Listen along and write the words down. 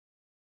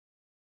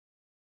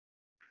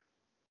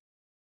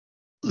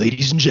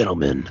Ladies and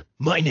gentlemen,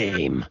 my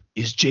name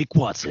is Jake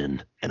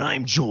Watson, and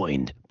I'm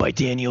joined by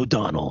Danny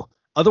O'Donnell,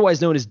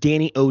 otherwise known as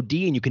Danny OD,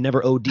 and you can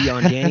never OD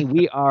on Danny.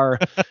 We are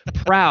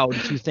proud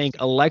to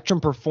thank Electrum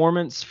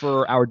Performance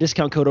for our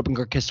discount code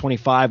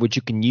OpenGuardCast25, which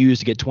you can use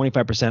to get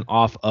 25%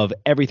 off of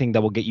everything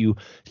that will get you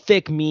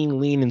thick, mean,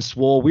 lean, and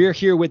swole. We're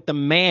here with the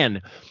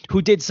man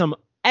who did some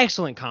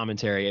excellent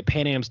commentary at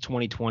Pan Am's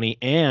 2020,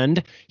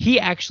 and he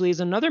actually is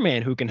another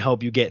man who can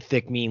help you get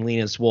thick, mean, lean,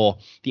 and swole,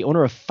 the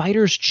owner of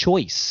Fighter's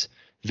Choice,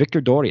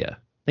 Viktor Doria.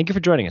 Thank you for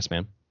joining us,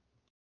 man.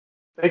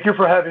 Thank you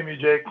for having me,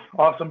 Jake.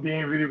 Awesome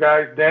being with you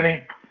guys.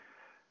 Danny,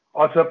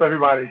 what's up,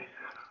 everybody?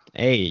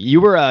 Hey,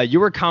 you were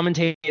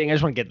commentating. I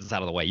just want to get this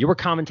out of the way. You were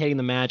commentating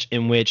the match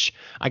in which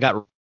I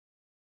got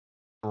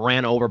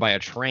ran over by a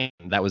train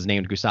that was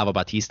named Gustavo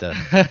Batista,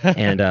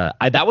 and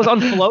that was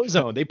on Flow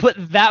Zone. They put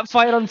that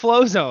fight on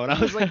Flow Zone. I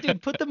was like,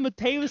 dude, put the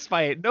Mateus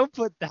fight. Don't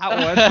put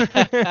that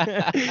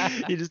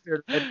one. He just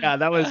yeah,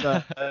 that was.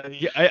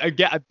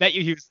 I bet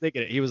you he was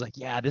thinking it. He was like,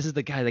 yeah, this is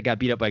the guy that got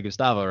beat up by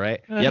Gustavo,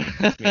 right? Yep,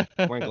 that's me.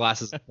 I'm wearing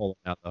glasses and polo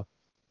now though.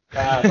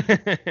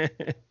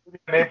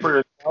 Name for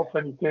yourself,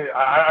 and you can.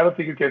 I don't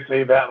think you can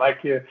say that.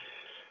 Like you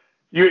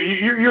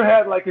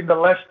had like in the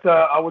last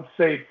I would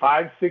say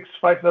 5-6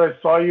 fights that I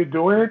saw you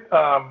doing it.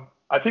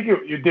 I think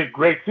you did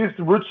great. Since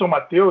Russo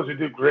Mateus, you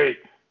did great.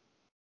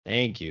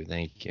 Thank you.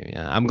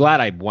 Yeah, I'm glad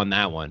I won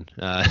that one.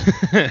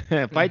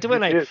 Fight to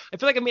win. I feel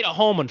like I made a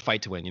home on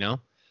Fight to Win. You know.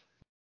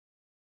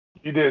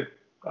 You did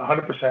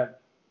 100%.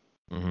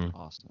 Mm-hmm.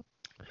 Awesome.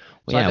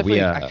 Well, so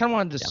I kind of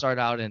wanted to start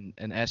out and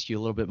ask you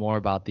a little bit more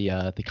about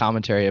the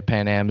commentary at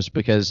Pan Am's,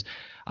 because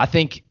I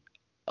think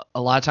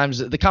a lot of times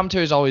the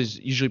commentary is always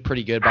usually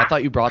pretty good, but I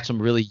thought you brought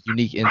some really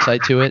unique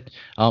insight to it.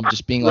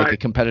 Just being like a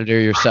competitor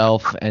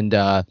yourself and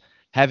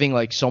having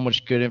like so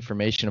much good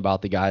information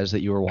about the guys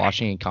that you were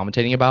watching and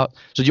commentating about.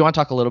 So do you want to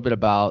talk a little bit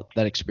about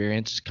that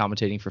experience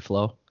commentating for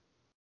Flow?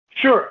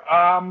 Sure.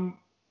 I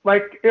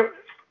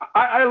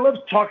love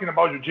talking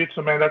about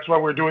jiu-jitsu, man. That's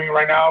what we're doing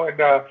right now, and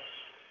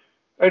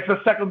it's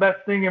the second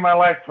best thing in my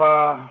life.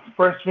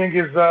 First thing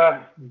is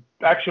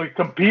actually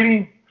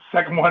competing.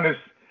 Second one is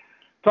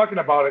talking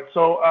about it.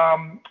 So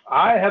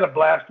I had a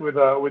blast with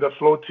a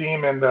Flow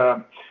team, and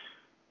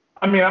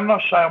I mean, I'm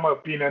not shy on my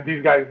opinion.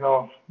 These guys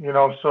know,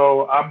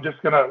 So I'm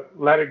just gonna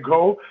let it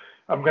go.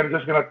 I'm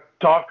just gonna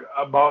talk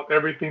about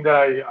everything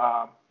that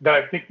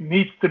I think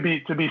needs to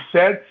be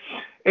said,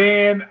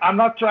 and I'm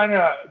not trying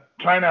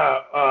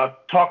to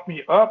talk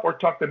me up or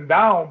talk them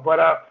down, but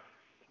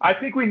I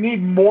think we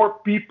need more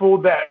people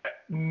that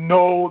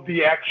know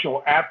the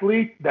actual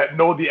athlete, that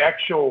know the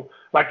actual,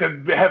 like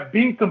that have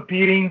been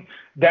competing,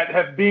 that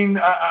have been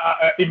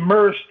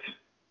immersed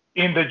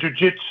in the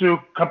jiu-jitsu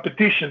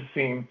competition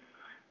scene.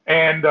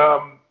 And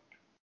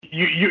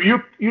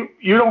you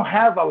don't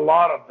have a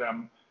lot of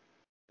them.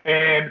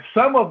 And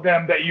some of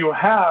them that you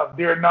have,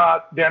 they're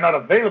not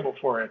available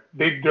for it.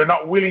 They're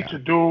not willing to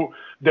do,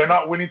 they're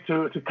not willing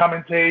to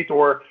commentate,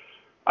 or,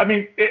 I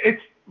mean,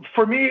 it's,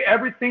 for me,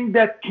 everything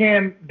that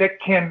can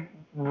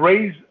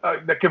raise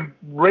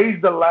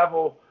the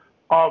level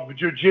of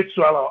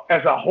jiu-jitsu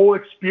as a whole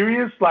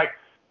experience, like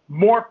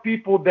more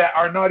people that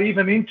are not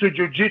even into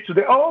jiu-jitsu,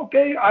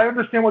 okay, I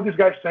understand what this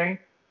guy's saying.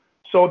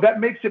 So that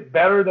makes it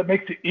better. That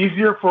makes it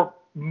easier for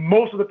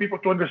most of the people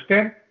to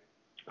understand.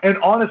 And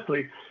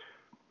honestly,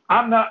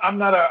 I'm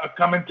not a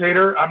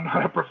commentator. I'm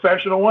not a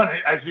professional one,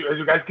 as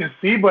you guys can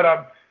see. But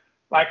I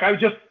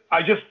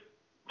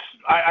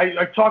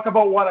talk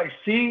about what I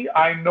see.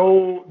 I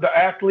know the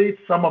athletes.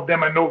 Some of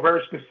them I know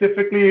very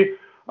specifically.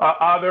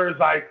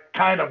 Others I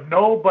kind of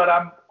know, but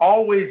I'm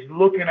always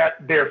looking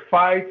at their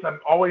fights.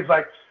 I'm always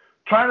like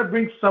trying to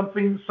bring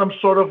some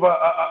sort of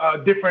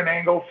a different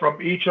angle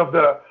from each of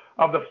the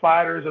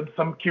fighters and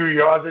some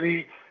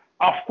curiosity.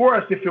 Of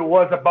course, if it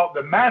was about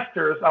the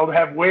Masters, I would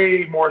have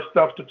way more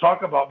stuff to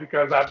talk about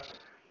because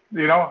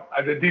these are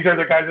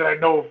the guys that I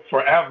know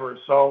forever.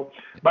 So,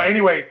 but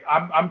anyway,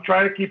 I'm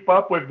trying to keep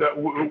up with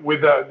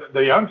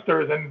the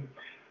youngsters, and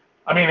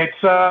I mean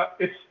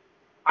it's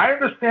I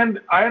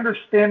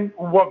understand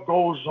what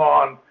goes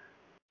on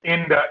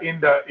in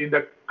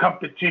the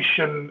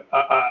competition.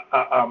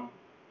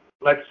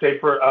 Let's say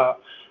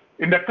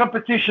in the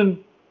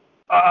competition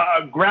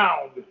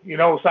ground,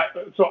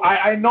 So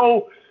I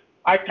know,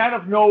 I kind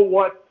of know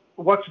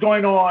what's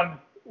going on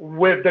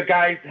with the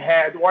guy's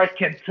head, or I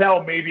can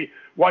tell maybe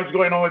what's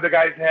going on with the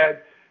guy's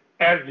head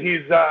as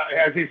he's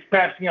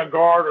passing a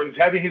guard, or he's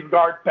having his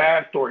guard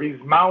passed, or he's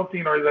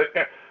mounting, or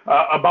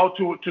about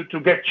to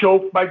get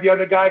choked by the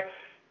other guy.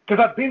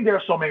 Because I've been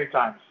there so many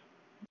times,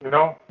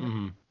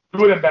 Mm-hmm.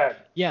 Good and bad.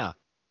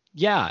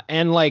 Yeah,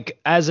 and like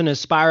as an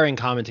aspiring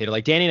commentator,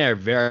 like Danny and I are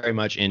very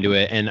much into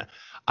it, and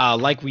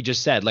like we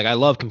just said, like I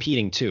love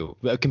competing too.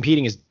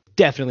 Competing is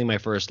definitely my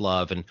first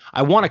love. And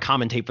I want to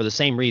commentate for the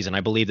same reason.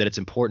 I believe that it's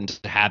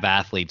important to have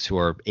athletes who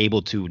are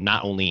able to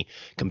not only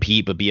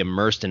compete, but be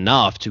immersed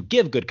enough to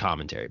give good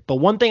commentary. But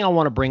one thing I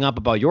want to bring up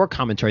about your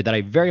commentary that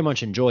I very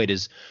much enjoyed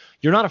is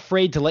you're not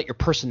afraid to let your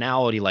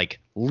personality like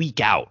leak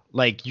out.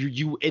 Like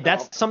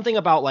that's something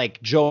about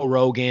like Joe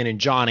Rogan and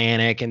John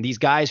Anik and these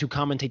guys who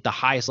commentate the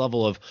highest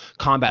level of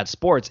combat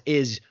sports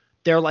is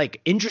they're like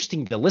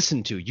interesting to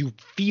listen to. You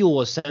feel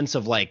a sense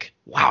of like,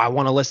 wow, I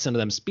want to listen to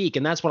them speak.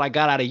 And that's what I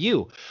got out of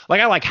you. Like,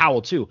 I like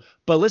Howell too,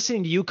 but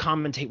listening to you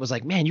commentate was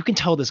like, man, you can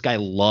tell this guy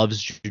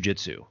loves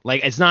jiu-jitsu.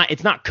 Like, it's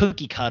not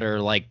cookie cutter,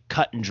 like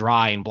cut and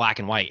dry and black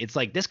and white. It's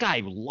like, this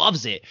guy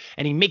loves it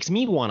and he makes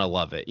me want to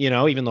love it,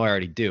 even though I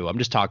already do. I'm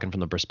just talking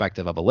from the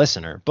perspective of a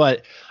listener,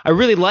 but I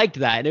really liked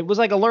that. And it was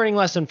like a learning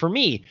lesson for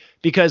me,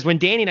 because when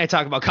Danny and I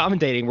talk about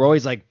commentating, we're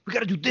always like, we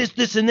got to do this,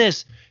 this, and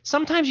this.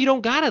 Sometimes you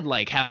don't gotta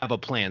like have a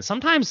plan.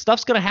 Sometimes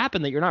stuff's gonna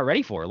happen that you're not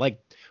ready for. Like,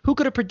 who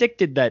could have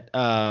predicted that?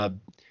 I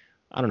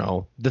don't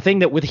know, the thing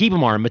that with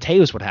Hebamar and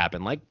Mateus would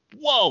happen. Like,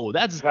 whoa,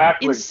 that's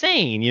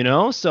insane,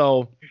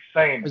 So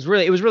insane. It was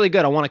really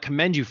good. I want to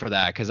commend you for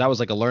that, because that was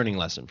like a learning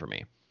lesson for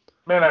me.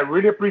 Man, I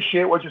really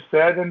appreciate what you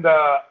said, and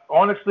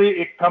honestly,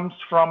 it comes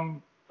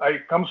from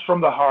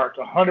the heart,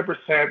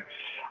 100%.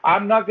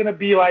 I'm not gonna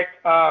be like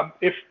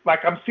if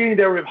like I'm sitting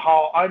there with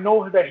Hall. I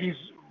know that he's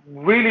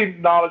really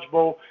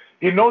knowledgeable.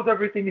 He knows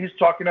everything he's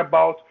talking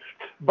about,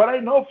 but I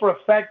know for a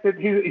fact that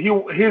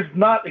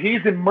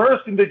he's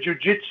immersed in the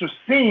jiu-jitsu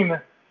scene,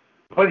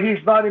 but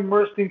he's not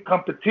immersed in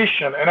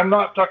competition. And I'm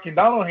not talking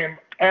down on him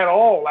at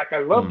all. Like, I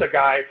love the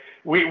guy.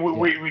 We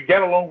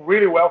get along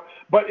really well.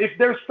 But if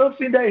there's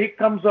something that he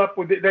comes up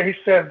with that he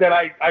says that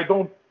I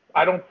don't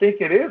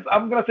think it is,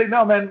 I'm gonna say,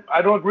 no, man,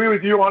 I don't agree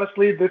with you.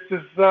 Honestly, this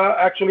is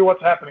actually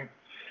what's happening.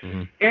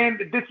 Mm-hmm.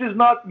 And this is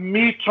not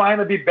me trying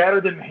to be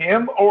better than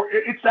him, or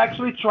it's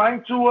actually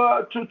trying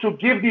to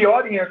give the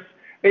audience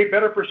a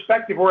better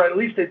perspective, or at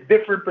least a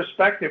different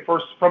perspective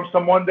from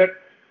someone that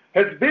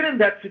has been in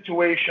that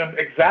situation,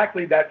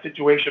 exactly that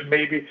situation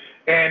maybe,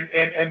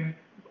 and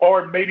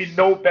or maybe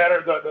know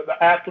better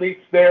the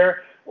athletes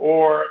there,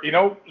 or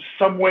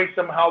some way,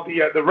 somehow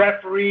the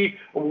referee,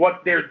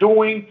 what they're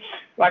doing.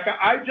 Like,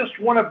 I just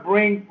want to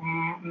bring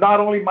not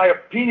only my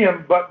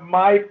opinion but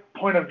my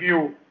point of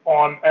view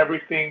on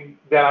everything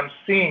that I'm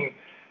seeing.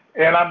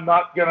 And I'm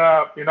not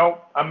gonna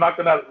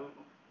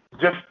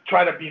just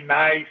try to be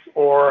nice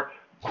or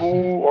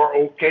cool or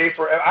okay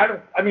I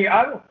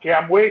don't care.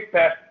 I'm way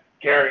past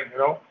caring,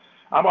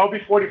 I'll be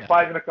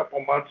 45 in a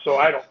couple months, so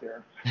I don't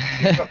care.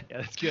 Yeah,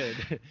 that's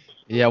good.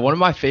 Yeah, one of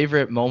my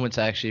favorite moments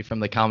actually from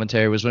the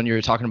commentary was when you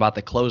were talking about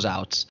the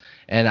closeouts.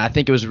 And I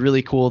think it was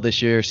really cool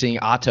this year seeing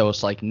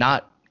Atos like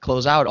not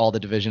close out all the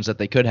divisions that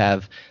they could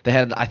have. They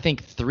had, I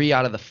think, 3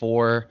 out of the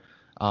 4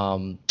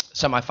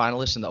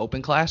 semifinalists in the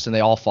open class, and they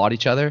all fought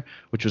each other,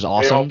 which was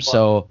awesome.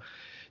 So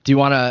do you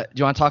want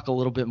to talk a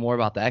little bit more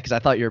about that? Because I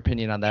thought your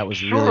opinion on that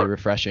was really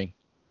refreshing.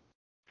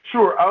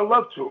 Sure, I would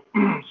love to.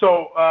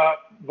 So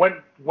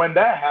when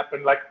that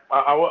happened, like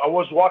I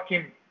was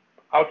walking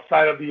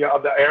outside of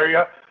the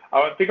area.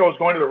 I think I was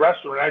going to the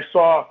restaurant.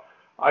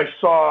 I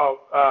saw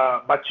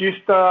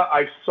Batista.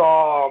 I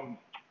saw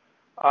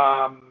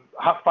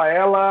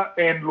Rafaela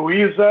and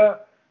Luisa.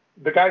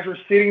 The guys were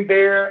sitting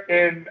there,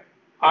 and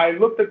I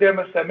looked at them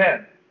and said,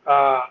 man,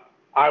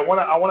 I want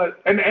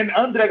to, and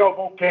Andre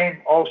Galvão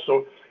came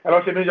also. And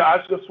I said,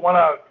 I just want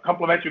to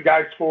compliment you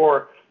guys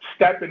for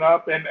stepping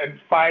up and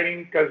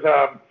fighting, because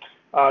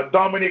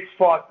Dominic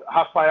fought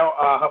Rafael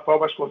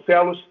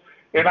Vasconcelos,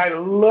 and I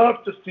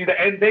love to see that.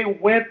 And they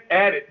went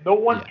at it. No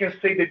one can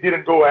say they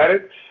didn't go at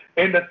it.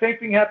 And the same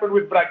thing happened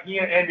with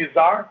Braguinha and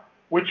Izar,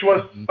 which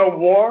was a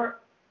war,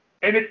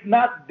 and it's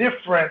not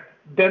different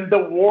than the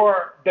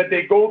war that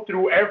they go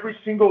through every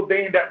single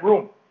day in that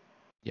room.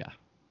 Yeah.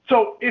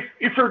 So if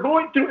you're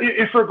going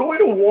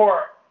to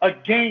war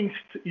against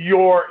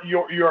your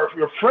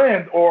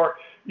friend or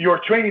your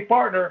training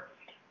partner,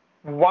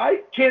 why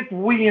can't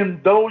we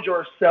indulge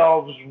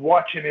ourselves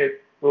watching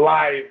it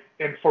live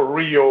and for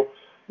real?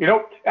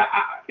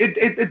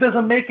 It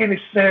doesn't make any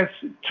sense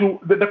to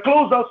the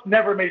closeouts.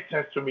 Never made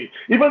sense to me,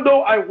 even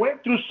though I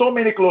went through so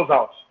many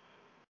closeouts.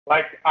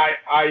 Like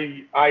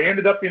I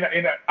ended up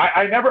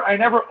I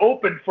never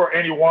opened for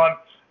anyone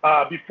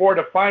before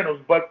the finals,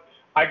 but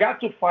I got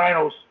to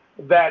finals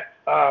that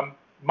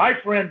my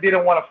friend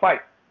didn't want to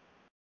fight.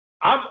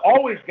 I'm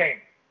always game,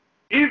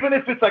 even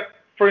if it's like,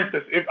 for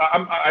instance, if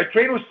I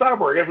train with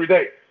Cyborg every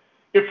day.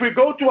 If we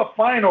go to a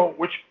final,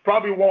 which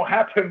probably won't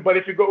happen, but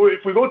if we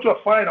go to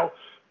a final,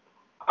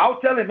 I'll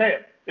tell him, man,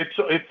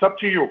 it's up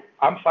to you.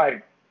 I'm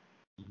fighting.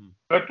 Mm-hmm.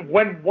 But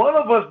when one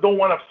of us don't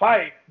want to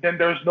fight, then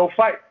there's no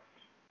fight.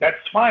 That's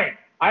fine.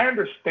 I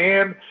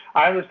understand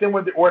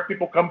where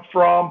people come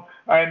from,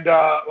 and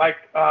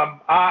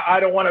I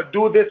don't want to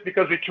do this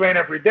because we train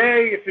every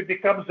day. If it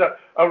becomes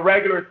a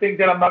regular thing,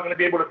 then I'm not going to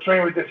be able to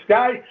train with this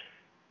guy.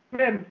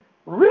 Man,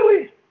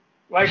 really?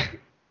 Like,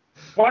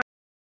 why?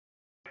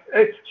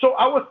 So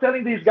I was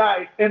telling these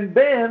guys, and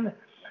then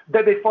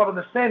that they fought on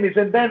the semis,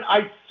 and then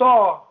I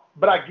saw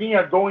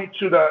Braguinha going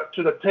to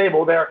the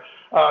table there,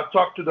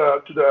 talk to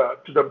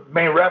the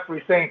main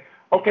referee saying,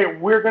 okay,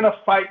 we're gonna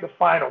fight the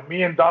final.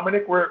 Me and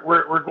Dominic,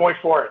 we're going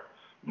for it.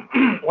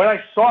 When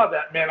I saw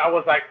that, man, I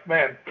was like,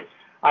 man,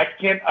 I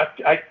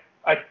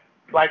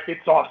like,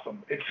 it's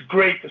awesome. It's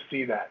great to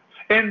see that.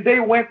 And they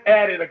went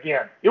at it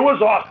again. It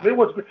was awesome. It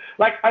was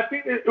like, I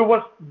think it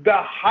was the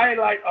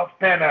highlight of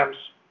Pan Am's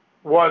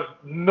was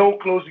no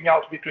closing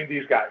outs between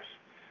these guys.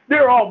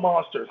 They're all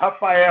monsters.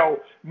 Rafael,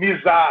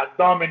 Mizar,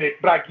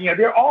 Dominic, Braguinha,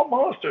 they're all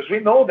monsters. We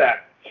know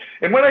that.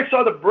 And when I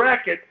saw the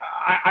bracket,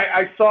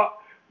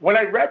 when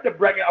I read the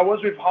bracket, I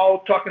was with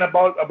Hall talking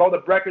about the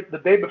bracket the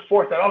day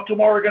before. I said, oh,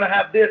 tomorrow we're going to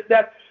have this,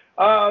 that.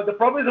 The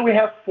problem is that we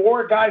have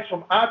 4 guys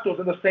from Atos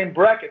in the same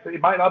bracket. So it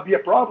might not be a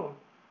problem.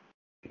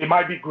 It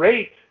might be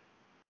great.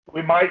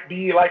 We might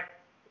be like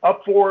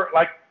up for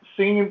like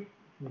seeing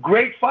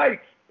great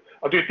fights.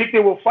 Or do you think they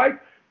will fight?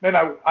 Man,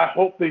 I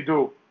hope they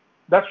do.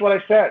 That's what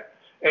I said.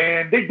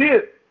 And they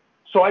did.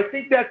 So I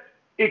think that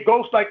it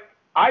goes like,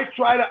 I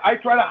try to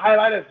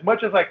highlight as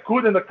much as I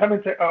could in the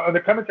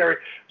commentary,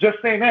 just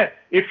saying, man,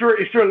 if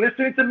you're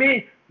listening to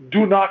me,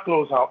 do not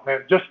close out,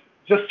 man. Just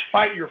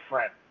fight your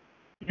friend.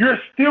 You're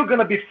still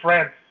gonna be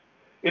friends.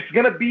 It's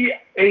gonna be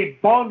a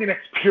bonding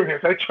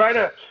experience. I try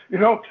to,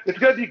 it's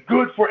gonna be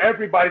good for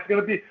everybody. It's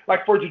gonna be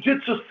like for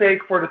jiu-jitsu's sake,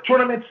 for the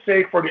tournament's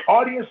sake, for the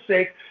audience's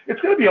sake. It's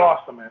gonna be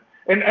awesome, man.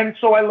 And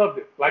so I loved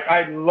it. Like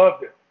I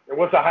loved it. It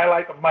was the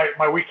highlight of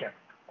my weekend.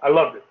 I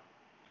loved it.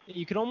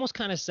 You could almost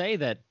kind of say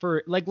that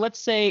for, like, let's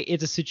say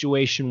it's a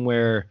situation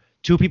where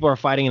 2 people are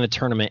fighting in a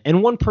tournament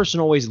and one person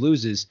always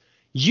loses.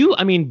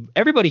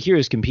 Everybody here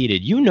has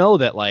competed. You know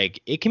that,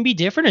 like, it can be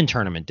different in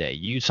tournament day.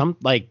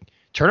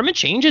 Tournament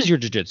changes your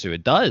jiu-jitsu.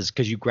 It does,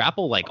 because you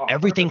grapple, like,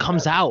 everything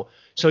comes out.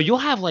 So you'll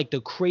have, like,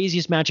 the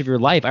craziest match of your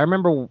life. I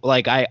remember,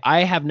 like,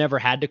 I have never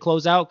had to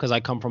close out because I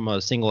come from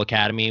a single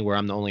academy where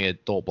I'm the only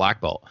adult black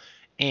belt.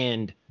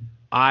 And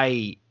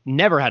I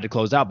never had to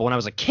close out, but when I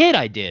was a kid,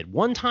 I did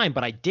one time,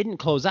 but I didn't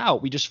close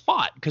out. We just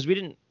fought because we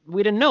didn't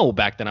know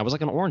back then. I was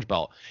like an orange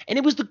belt, and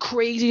it was the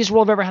craziest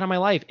roll I've ever had in my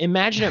life.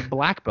 Imagine at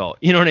black belt,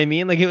 you know what I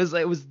mean? Like it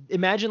was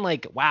imagine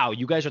like, wow,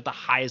 you guys are at the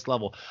highest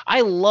level.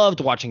 I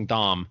loved watching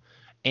Dom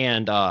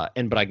and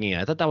Braguinha.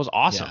 I thought that was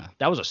awesome. Yeah.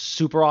 That was a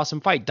super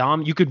awesome fight.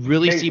 Dom, you could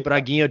really see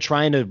Braguinha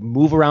trying to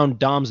move around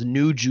Dom's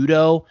new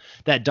judo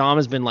that Dom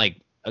has been like,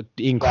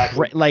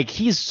 like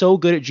he's so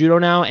good at judo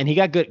now, and he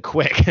got good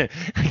quick.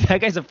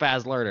 That guy's a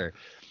fast learner,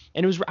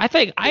 and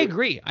I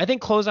agree. I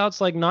think closeouts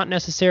like not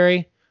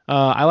necessary.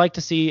 I like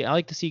to see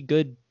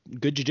good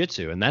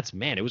jiu-jitsu, and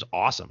it was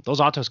awesome. Those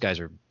Atos guys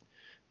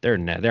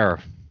they're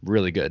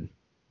really good.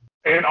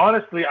 And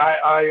honestly,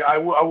 I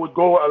would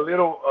go a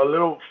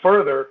little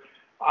further.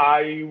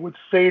 I would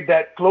say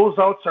that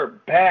closeouts are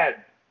bad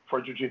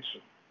for jiu-jitsu.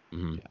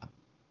 Mm-hmm.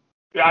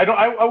 Yeah,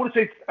 I would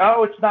say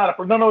it's not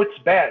it's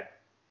bad.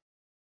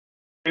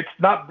 It's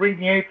not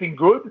bringing anything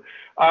good.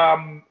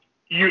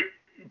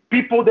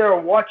 People that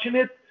are watching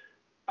it,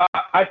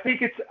 I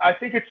think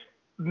it's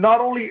not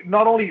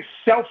only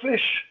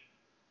selfish,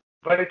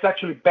 but it's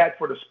actually bad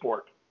for the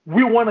sport.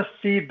 We want to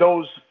see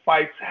those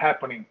fights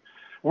happening.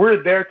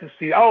 We're there to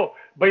see. Oh,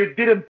 but it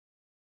didn't.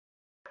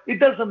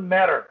 It doesn't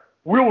matter.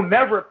 We'll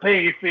never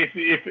pay if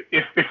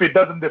it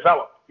doesn't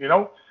develop.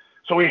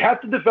 So we have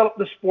to develop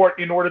the sport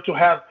in order to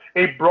have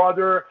a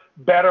broader,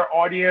 better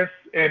audience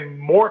and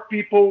more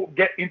people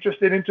get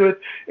interested into it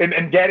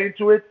and get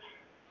into it.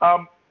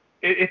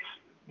 It's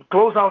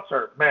closeouts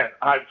are, man,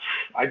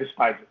 I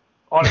despise it,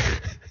 honestly.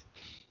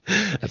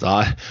 That's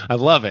all. I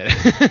love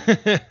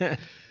it.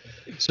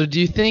 So do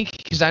you think,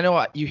 because I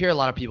know you hear a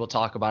lot of people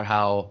talk about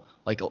how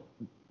like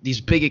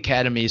these big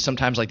academies,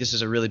 sometimes like this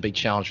is a really big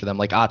challenge for them.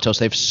 Like Atos,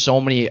 they have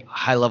so many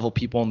high level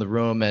people in the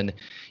room, and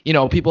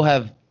people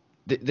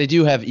they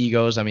do have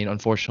egos,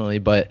 unfortunately,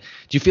 but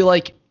do you feel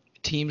like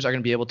teams are going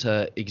to be able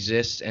to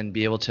exist and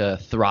be able to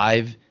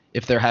thrive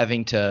if they're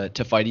having to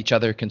fight each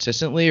other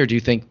consistently, or do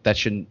you think that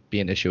shouldn't be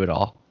an issue at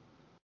all?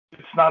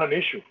 It's not an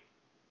issue.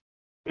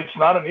 It's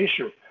not an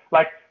issue.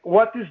 Like,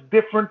 what is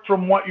different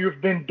from what you've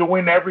been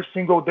doing every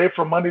single day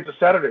from Monday to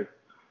Saturday?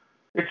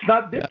 It's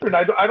not different.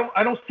 Yeah.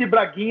 I don't see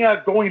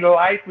Braguinha going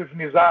live with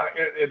Nizar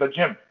at the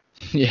gym.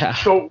 Yeah.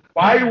 So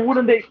why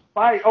wouldn't they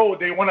fight? Oh,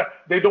 they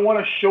don't want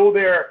to show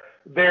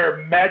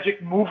their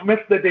magic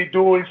movements that they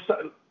do.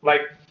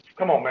 Like,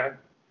 come on, man.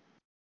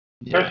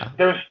 Yeah.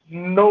 There's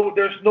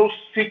no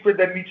secret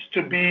that needs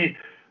to be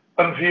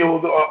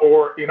unveiled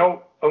or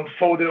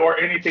unfolded or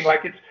anything.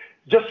 Like, it's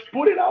just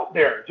put it out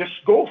there. Just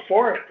go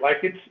for it.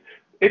 Like,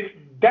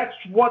 that's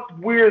what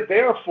we're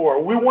there for.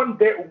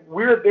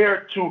 We're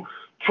there to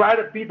try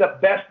to be the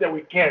best that we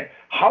can.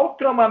 How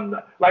come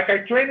I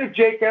train with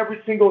Jake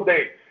every single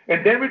day,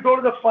 and then we go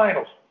to the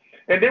finals,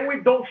 and then we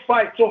don't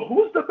fight. So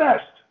who's the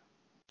best?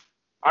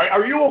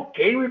 Are you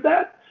okay with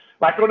that?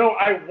 Like, oh no,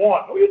 I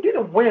won. Oh, you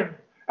didn't win.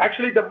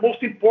 Actually, the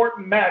most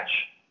important match,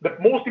 the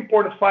most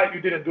important fight you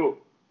didn't do.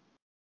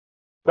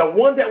 The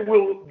one that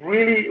will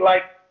really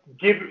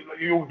give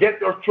you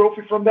get your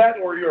trophy from that,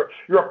 or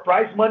your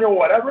prize money or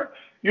whatever,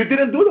 you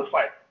didn't do the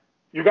fight.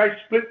 You guys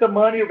split the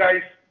money. You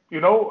guys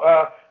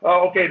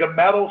Okay, the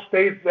medal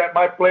stays at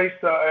my place,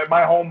 at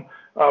my home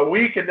a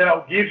week, and then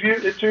I'll give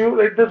it to you.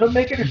 It doesn't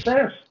make any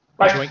sense.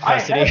 Like Joint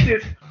custody.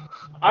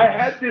 I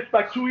had this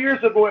like 2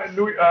 years ago at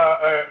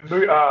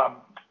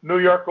New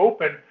York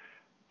Open.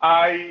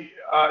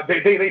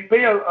 They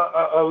pay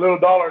a little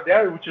dollar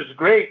there, which is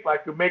great.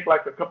 Like you make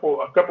like a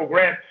couple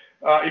grand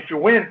if you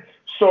win.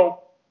 So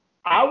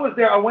I was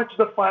there. I went to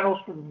the finals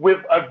with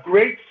a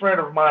great friend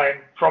of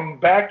mine from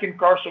back in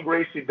Carson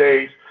Gracie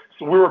days.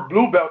 So we were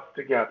blue belts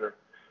together.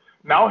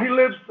 Now he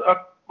lives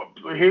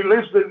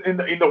in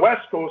the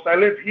West Coast. I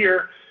live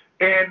here,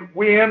 and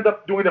we end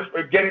up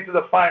getting to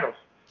the finals.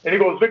 And he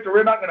goes, Victor,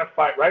 we're not going to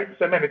fight, right? I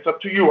said, man, it's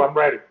up to you. I'm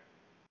ready.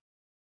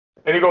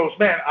 And he goes,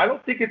 man, I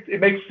don't think it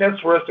makes sense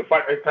for us to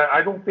fight.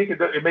 I don't think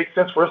it makes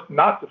sense for us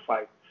not to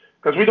fight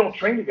because we don't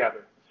train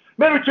together.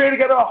 Man, we trained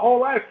together our whole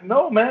life.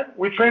 No, man,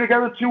 we trained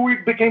together until we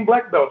became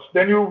black belts.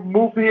 Then you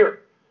moved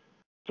here.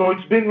 So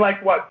it's been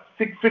like,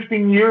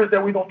 15 years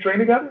that we don't train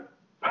together?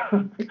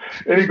 And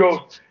he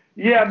goes,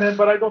 yeah, man,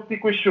 but I don't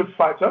think we should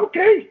fight. So,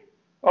 okay.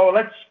 Oh,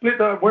 let's split.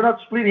 We're not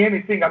splitting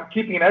anything. I'm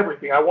keeping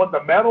everything. I want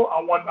the medal.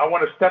 I want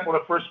to step on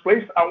the first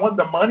place. I want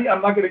the money.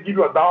 I'm not going to give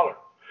you $1.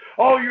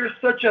 Oh, you're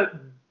such a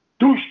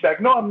douchebag.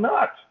 No, I'm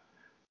not.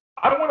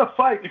 I want to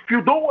fight. If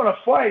you don't want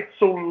to fight,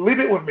 so leave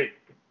it with me.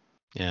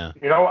 Yeah.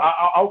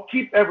 I'll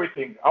keep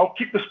everything. I'll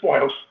keep the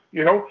spoils.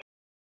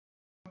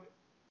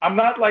 I'm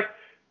not like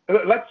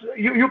let's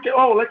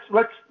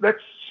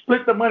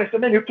split the money. So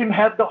man, you can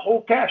have the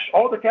whole cash,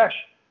 all the cash.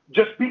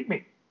 Just beat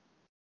me.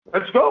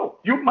 Let's go.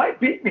 You might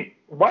beat me.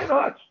 Why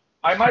not?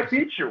 I might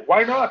beat you.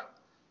 Why not?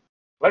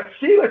 Let's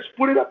see. Let's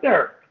put it up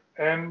there.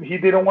 And he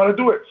didn't want to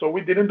do it, so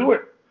we didn't do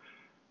it.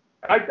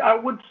 I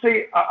would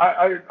say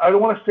I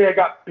don't want to say I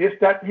got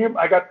pissed at him.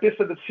 I got pissed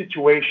at the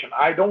situation.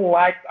 I don't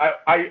like.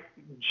 I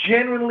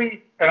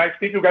genuinely, and I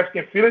think you guys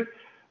can feel it.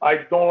 I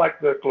don't like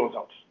the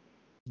closeouts.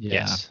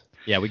 Yes.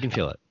 Yeah, we can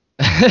feel it.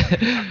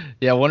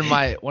 Yeah, one of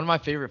my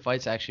favorite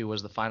fights actually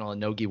was the final in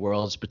Nogi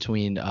Worlds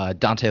between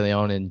Dante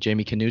Leon and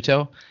Jamie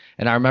Canuto.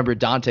 And I remember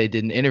Dante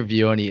did an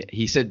interview and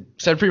he said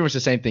pretty much the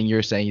same thing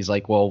you're saying. He's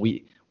like, well,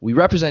 we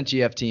represent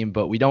GF team,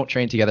 but we don't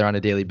train together on a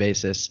daily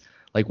basis.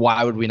 Like,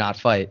 why would we not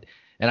fight?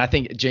 And I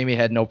think Jamie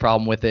had no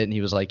problem with it, and he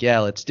was like, yeah,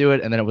 let's do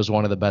it. And then it was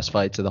one of the best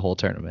fights of the whole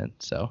tournament.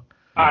 So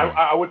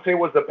I would say it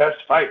was the best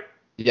fight.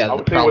 Yeah,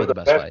 probably the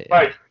best fight.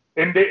 Yeah.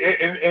 And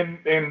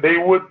they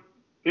would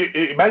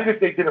imagine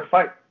if they didn't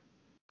fight.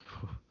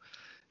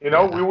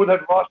 We would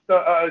have lost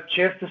a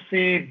chance to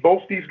see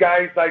both these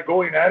guys like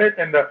going at it.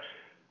 And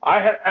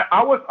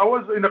I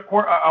was in the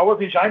corner. I was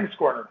in Jaime's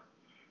corner.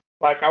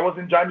 Like I was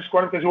in Jaime's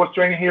corner because he was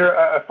training here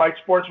at Fight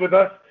Sports with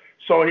us.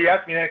 So he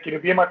asked me, can you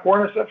be in my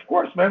corner? I said, of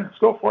course, man. Let's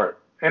go for it.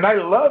 And I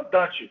love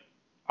Dutchie.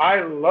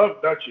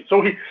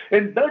 So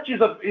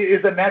Dutchie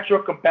is a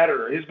natural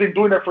competitor. He's been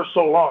doing that for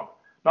so long,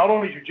 not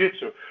only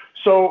jiu-jitsu.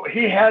 So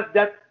he has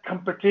that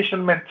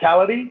competition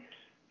mentality.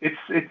 It's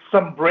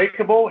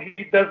unbreakable.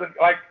 He doesn't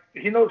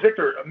he knows,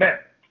 Victor, man,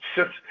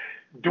 just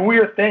do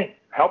your thing.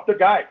 Help the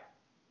guy.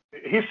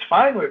 He's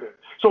fine with it.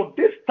 So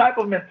this type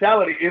of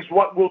mentality is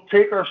what will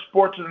take our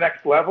sport to the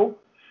next level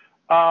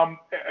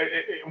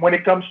when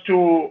it comes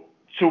to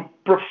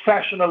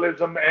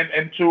professionalism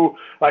and to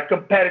like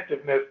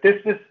competitiveness. This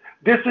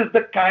is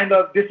the kind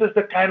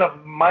of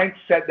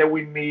mindset that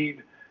we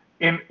need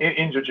in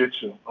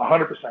jiu-jitsu.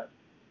 100%.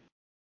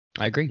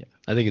 I agree.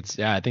 I think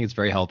it's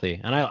very healthy,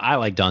 and I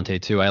like Dante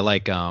too. I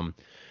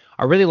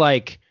really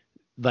like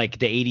the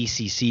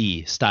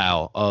ADCC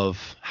style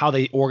of how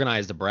they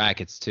organize the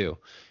brackets too.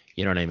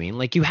 You know what I mean?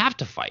 Like you have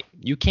to fight.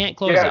 You can't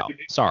close out.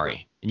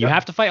 Sorry. And you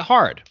have to fight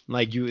hard.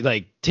 Like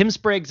Tim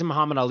Spriggs and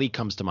Muhammad Ali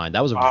comes to mind.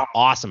 That was an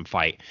awesome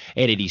fight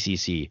at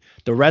ADCC.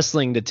 The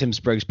wrestling that Tim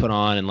Spriggs put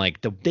on and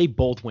they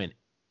both went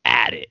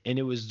at it. And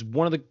it was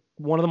one of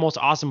the most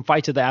awesome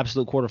fights of the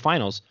absolute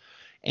quarterfinals.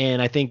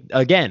 And I think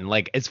again,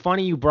 it's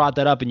funny you brought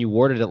that up and you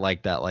worded it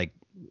like that. Like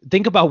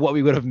think about what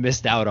we would have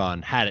missed out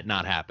on had it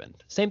not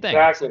happened. Same thing.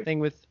 Exactly. Same thing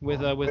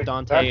with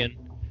Dante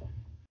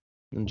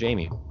and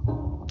Jamie.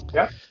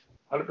 Yeah.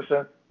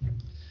 100%.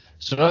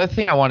 So another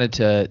thing I wanted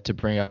to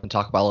bring up and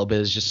talk about a little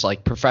bit is just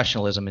like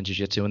professionalism in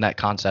jiu-jitsu and that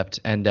concept.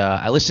 And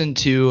I listened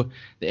to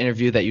the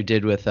interview that you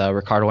did with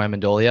Ricardo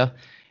Amendolia,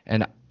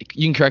 and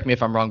you can correct me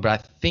if I'm wrong, but I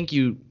think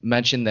you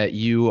mentioned that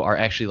you are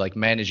actually like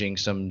managing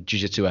some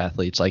jiu-jitsu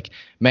athletes, like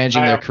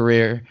managing their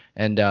career.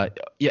 And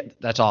yeah,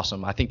 that's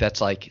awesome. I think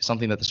that's like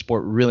something that the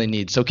sport really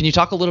needs. So can you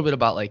talk a little bit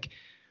about like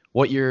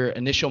what your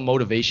initial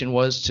motivation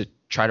was to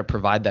try to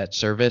provide that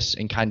service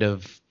and kind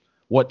of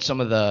what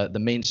some of the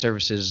main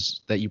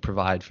services that you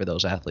provide for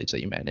those athletes that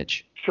you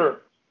manage?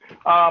 Sure.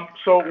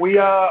 So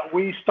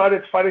we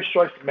started Fighters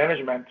Choice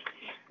Management,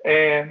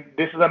 and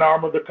this is an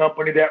arm of the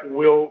company that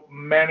will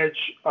manage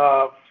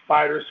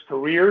fighters'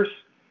 careers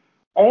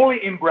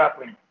only in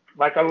grappling.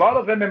 Like a lot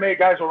of MMA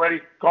guys already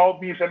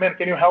called me and said, man,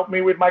 can you help me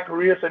with my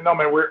career? I said, no,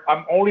 man,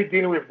 I'm only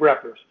dealing with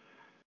grapplers.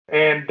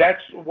 And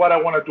that's what I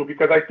want to do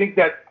because I think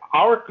that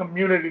our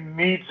community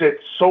needs it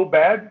so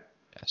bad.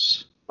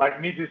 Yes. like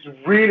needs this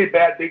really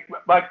bad.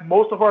 Like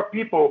most of our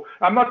people,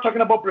 I'm not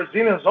talking about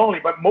Brazilians only,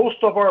 but most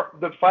of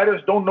the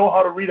fighters don't know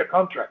how to read a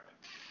contract.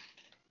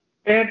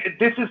 And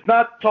this is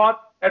not taught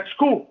at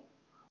school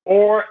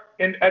or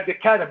at the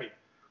academy.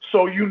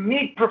 So you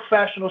need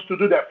professionals to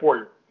do that for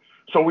you.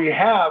 So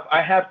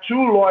I have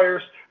 2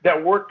 lawyers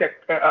that work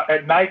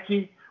at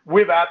Nike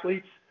with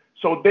athletes.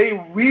 So they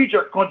read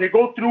your contract. They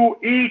go through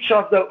each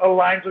of the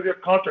lines of your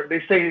contract. They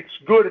say it's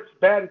good, it's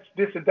bad, it's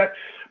this and that.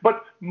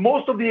 But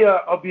most of the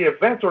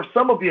events, or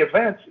some of the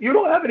events, you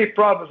don't have any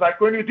problems. Like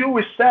when you deal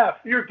with staff,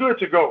 you're good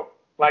to go.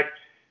 Like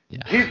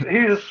he's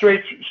a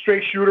straight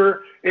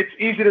shooter. It's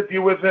easy to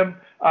deal with him.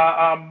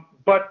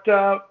 But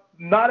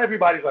not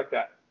everybody's like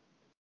that.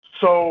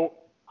 So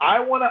I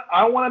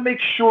wanna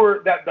make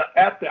sure that the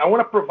athlete, I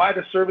wanna provide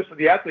a service to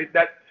the athlete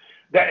that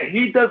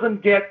he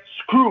doesn't get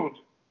screwed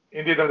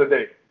in the end of the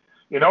day.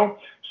 You know,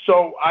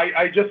 so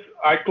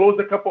I closed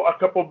a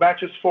couple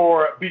matches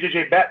for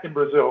BJJ Bet in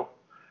Brazil,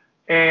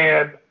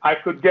 and I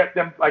could get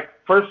them, like,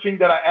 first thing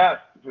that I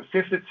asked,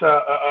 since it's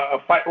a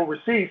fight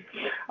overseas,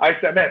 I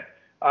said, man,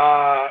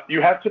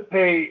 you have to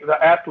pay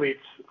the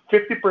athletes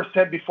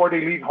 50% before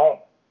they leave home,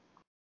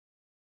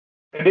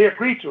 and they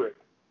agreed to it.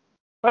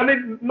 I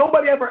mean,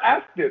 nobody ever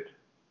asked it.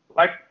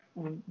 Like,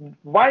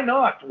 why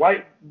not?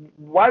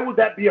 Why would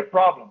that be a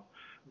problem?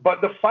 But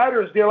the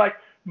fighters, they're like,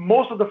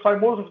 most of the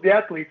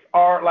athletes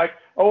are like,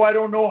 oh, I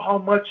don't know how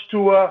much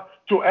to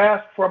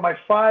ask for my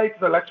fight.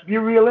 So let's be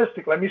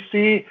realistic. Let me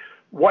see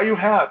what you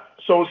have.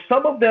 So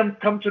some of them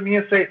come to me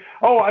and say,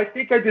 oh, I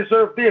think I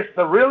deserve this.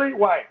 So really?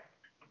 Why?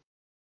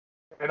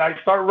 And I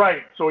start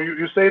writing. So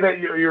you say that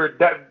you're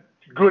that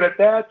good at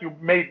that. You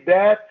made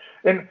that.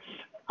 And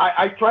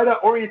I try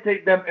to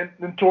orientate them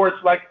in towards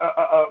like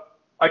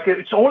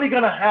it's only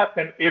going to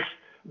happen if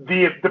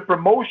the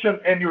promotion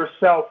and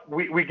yourself,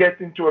 we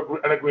get into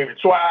an agreement.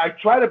 So I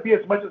try to be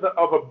as much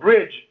of a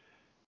bridge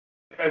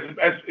as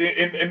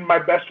in my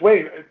best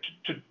way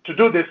to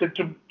do this and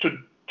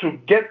to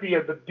get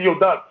the deal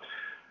done.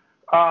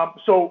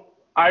 So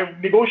I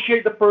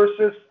negotiate the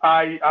purses,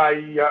 I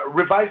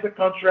revise the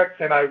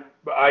contracts, and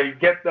I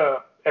get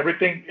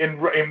everything in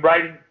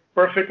writing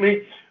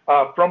perfectly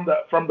from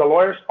the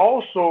lawyers.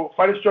 Also,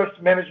 Fighters Choice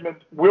Management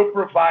will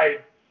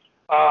provide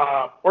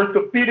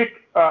orthopedic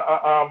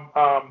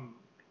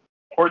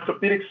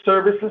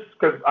services,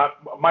 because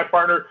my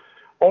partner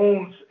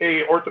owns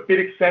a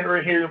orthopedic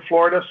center here in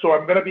Florida. So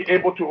I'm going to be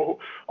able to,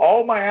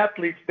 all my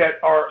athletes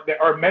that are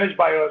managed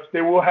by us,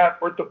 they will have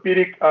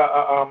orthopedic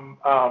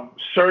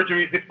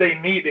surgeries if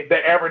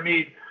they ever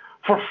need,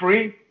 for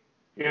free.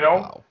 You know,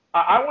 wow.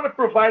 I want to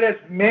provide as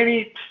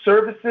many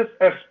services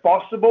as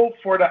possible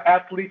for the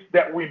athletes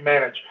that we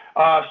manage.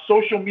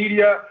 Social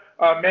media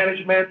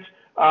management,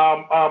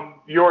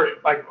 your,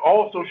 like,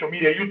 all social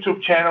media,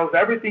 YouTube channels,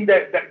 everything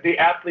that the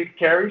athlete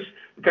carries,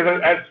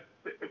 because as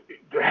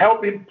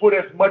help him put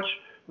as much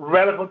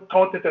relevant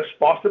content as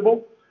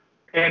possible,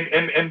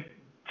 and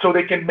so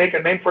they can make a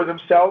name for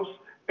themselves,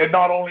 and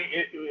not only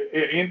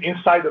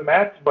inside the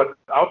mat but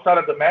outside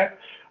of the mat.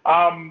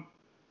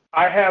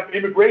 I have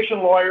immigration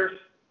lawyers.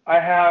 I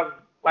have,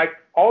 like,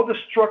 all the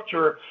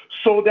structure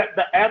so that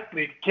the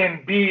athlete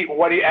can be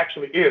what he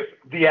actually is,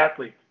 the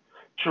athlete.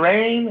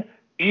 Train,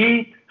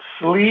 eat,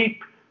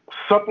 sleep,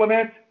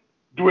 supplement,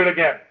 do it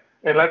again.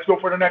 And let's go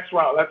for the next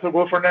round. Let's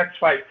go for the next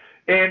fight.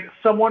 And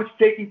someone's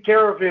taking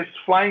care of his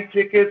flying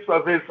tickets,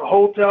 of his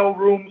hotel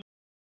rooms,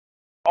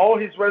 all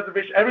his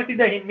reservations, everything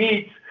that he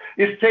needs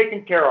is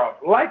taken care of,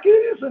 like it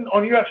is on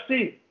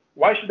UFC.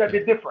 Why should that be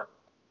different?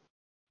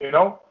 You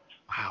know?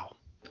 Wow.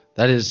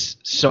 That is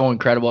so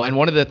incredible. And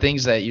one of the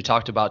things that you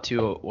talked about,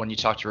 too, when you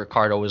talked to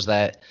Ricardo, was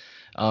that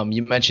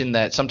you mentioned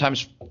that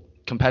sometimes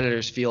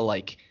competitors feel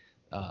like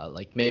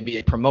maybe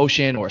a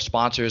promotion or a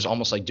sponsor is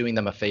almost like doing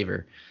them a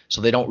favor.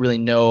 So they don't really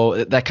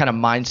know. That kind of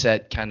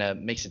mindset kind of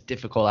makes it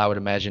difficult, I would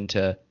imagine,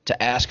 to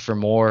ask for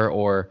more,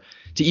 or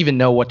to even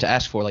know what to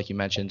ask for, like you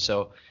mentioned.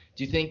 So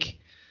do you think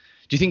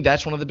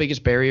that's one of the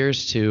biggest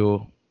barriers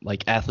to,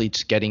 like,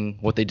 athletes getting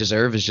what they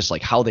deserve, is just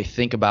like how they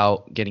think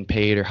about getting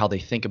paid, or how they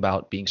think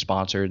about being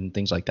sponsored and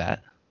things like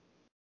that?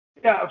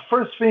 Yeah,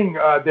 first thing,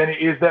 Danny,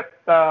 is that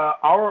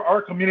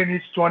our community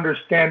needs to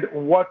understand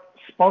what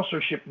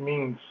sponsorship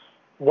means,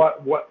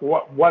 what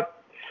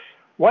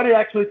it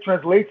actually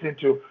translates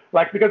into.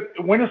 Like, because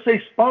when you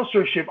say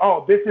sponsorship,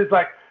 oh, this is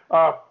like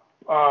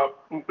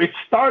it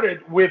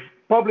started with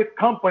public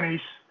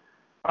companies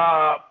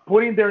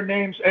putting their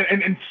names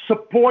and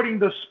supporting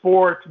the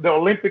sport, the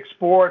Olympic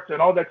sports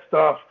and all that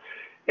stuff.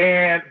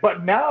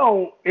 But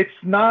now it's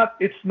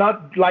not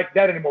like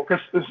that anymore,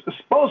 because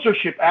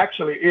sponsorship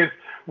actually is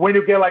when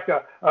you get like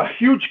a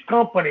huge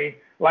company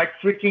like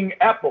freaking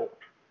Apple.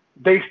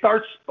 They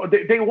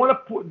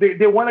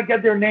want to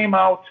get their name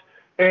out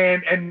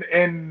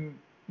and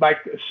like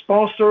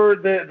sponsor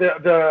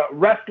the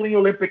wrestling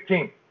Olympic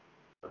team,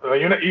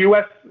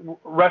 U.S.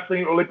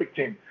 wrestling Olympic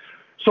team.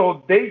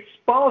 So they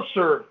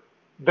sponsor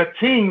the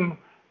team,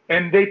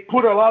 and they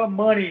put a lot of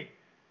money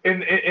in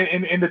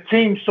the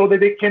team so that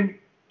they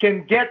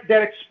can get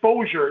that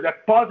exposure,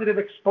 that positive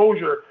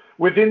exposure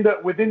within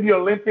the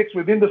Olympics,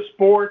 within the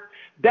sport.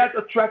 That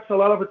attracts a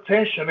lot of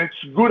attention.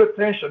 It's good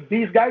attention.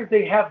 These guys,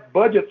 they have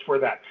budgets for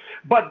that.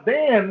 But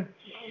then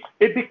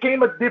it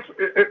became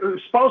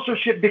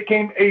sponsorship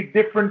became a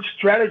different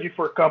strategy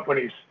for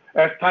companies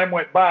as time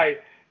went by.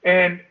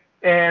 And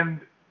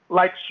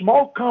like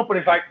small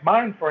companies like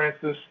mine, for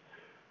instance,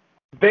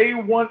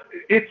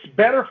 it's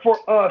better for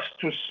us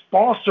to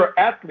sponsor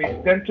athletes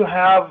than to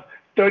have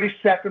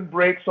 30-second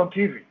breaks on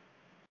TV.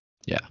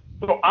 Yeah.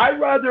 So I'd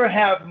rather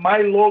have my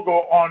logo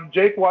on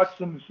Jake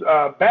Watson's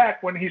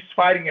back when he's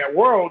fighting at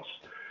Worlds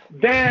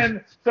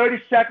than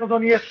 30 seconds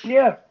on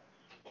ESPN.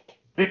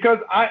 Because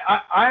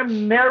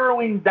I'm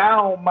narrowing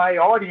down my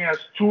audience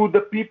to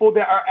the people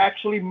that are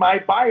actually my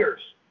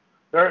buyers.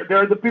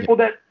 They're the people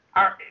that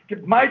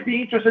might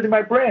be interested in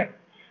my brand.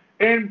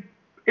 And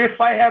if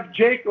I have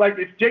Jake, like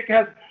if Jake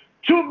has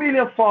 2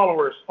 million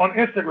followers on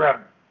Instagram,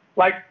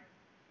 like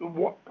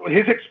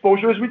his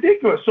exposure is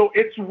ridiculous. So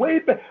it's way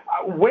better.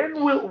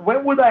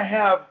 When would I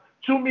have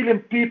 2 million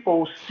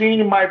people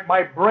seeing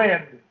my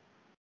brand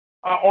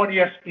on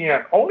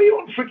ESPN? Only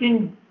on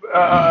freaking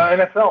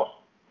NFL,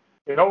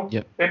 you know?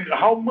 Yep. And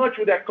how much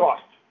would that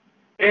cost?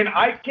 And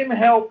I can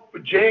help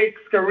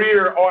Jake's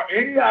career or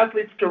any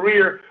athlete's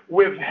career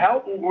with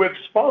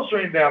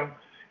sponsoring them.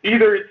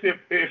 Either if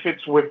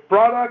it's with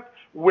product,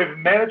 with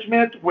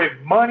management, with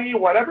money,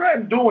 whatever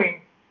I'm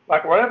doing,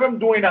 like whatever I'm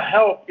doing to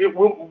help, it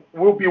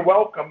will be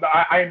welcomed.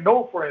 I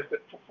know, for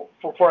instance,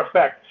 for a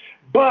fact.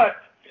 But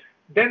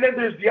then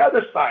there's the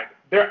other side.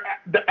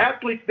 The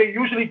athletes, they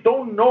usually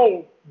don't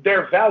know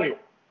their value,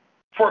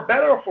 for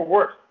better or for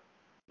worse.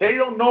 They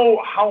don't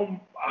know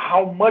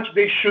how much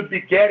they should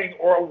be getting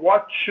or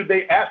what should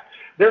they ask.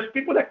 There's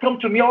people that come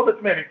to me all the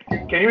time.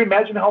 Can you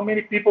imagine how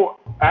many people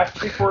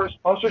ask me for a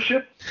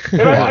sponsorship?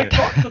 And I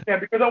talk to them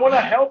because I want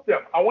to help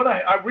them.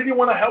 I really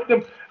want to help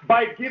them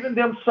by giving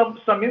them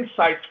some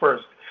insights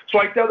first. So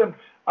I tell them,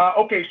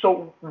 okay,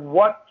 so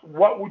what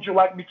would you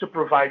like me to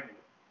provide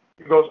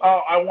you? He goes,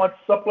 oh, I want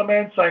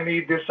supplements. I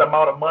need this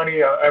amount of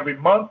money every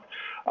month.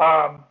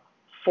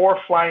 4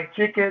 flying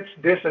tickets,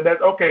 this and that.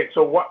 Okay,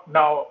 so what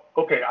now?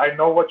 Okay, I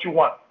know what you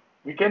want.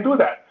 We can do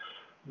that.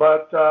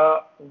 But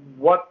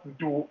what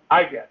do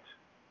I get?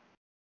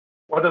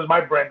 What does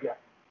my brand get?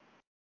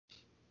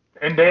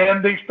 And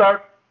then they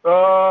start,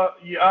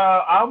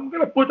 I'm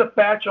going to put a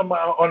patch on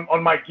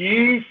my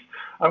geese.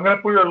 I'm going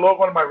to put your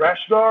logo on my rash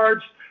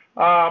guards.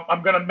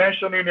 I'm going to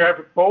mention in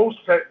every post.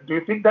 Do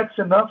you think that's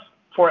enough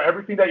for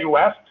everything that you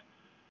asked?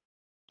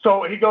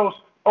 So he goes,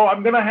 oh,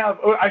 I'm going to have,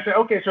 I said,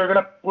 okay, so you're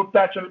going to put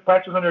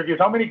patches on your geese.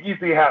 How many geese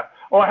do you have?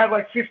 Oh, I have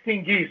like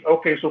 15 geese.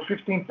 Okay, so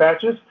 15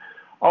 patches.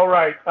 All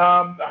right.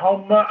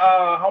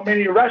 How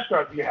many rash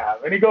guards do you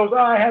have? And he goes, oh,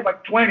 I have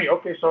like 20.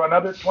 Okay, so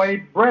another 20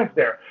 brands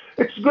there.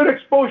 It's good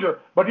exposure,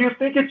 but do you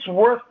think it's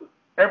worth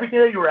everything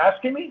that you're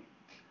asking me?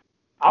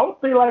 I would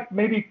pay like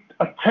maybe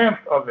a tenth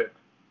of it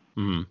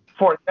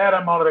for that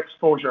amount of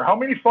exposure. How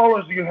many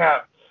followers do you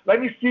have? Let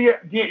me see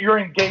your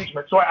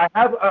engagement. So I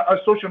have a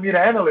social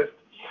media analyst,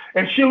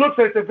 and she looks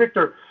at it and says,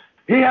 Victor,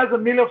 he has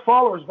 1 million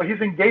followers, but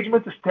his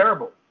engagement is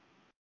terrible.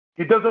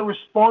 He doesn't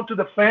respond to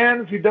the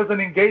fans. He doesn't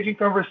engage in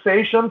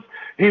conversations.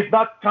 He's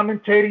not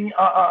commentating.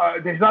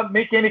 He's not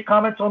making any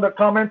comments on the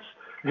comments.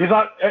 He's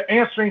not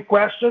answering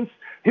questions.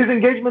 His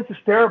engagement is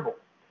terrible.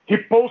 He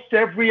posts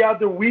every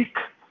other week.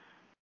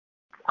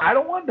 I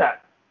don't want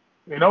that.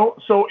 You know,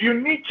 so you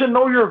need to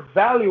know your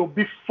value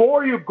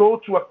before you go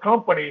to a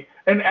company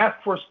and ask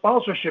for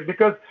sponsorship.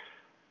 Because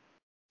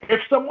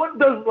if someone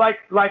does like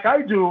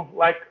I do,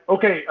 like,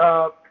 okay,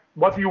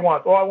 what do you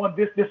want? Oh, I want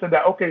this, this, and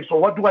that. Okay, so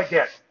what do I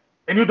get?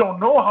 And you don't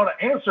know how to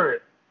answer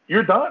it,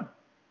 you're done.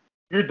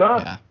 You're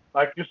done. Yeah.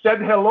 Like you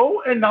said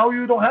hello, and now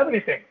you don't have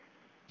anything.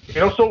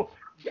 You know, so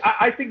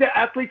I think that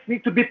athletes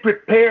need to be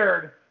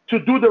prepared to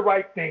do the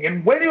right thing.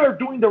 And when you are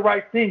doing the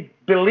right thing,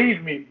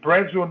 believe me,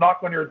 brands will knock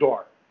on your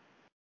door.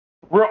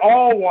 We're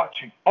all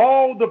watching.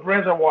 All the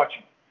brands are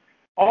watching.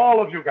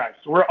 All of you guys.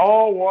 We're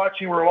all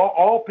watching. We're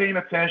all paying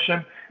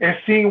attention and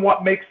seeing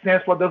what makes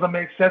sense, what doesn't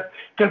make sense.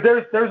 Because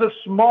there's a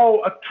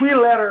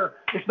 3-letter,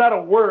 it's not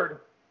a word,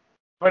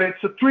 but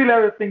it's a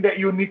 3-letter thing that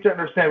you need to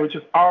understand, which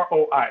is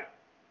ROI,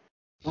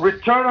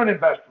 return on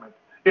investment.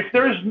 If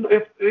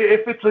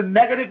it's a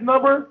negative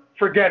number,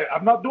 forget it.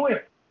 I'm not doing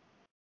it.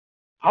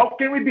 How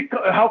can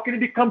it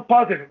become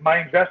positive? My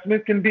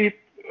investment can be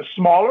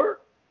smaller,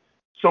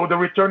 so the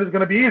return is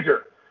going to be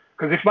easier.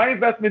 Because if my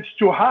investment is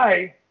too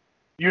high,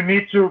 you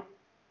need to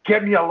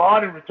get me a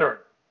lot in return.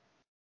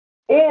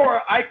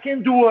 Or I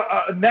can do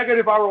a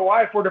negative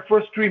ROI for the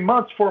first 3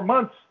 months, 4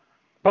 months,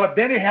 but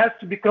then it has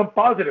to become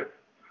positive.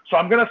 So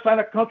I'm going to sign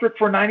a contract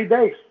for 90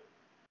 days.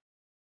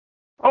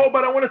 Oh,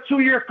 but I want a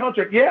 2-year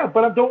contract. Yeah,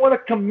 but I don't want to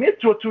commit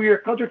to a 2-year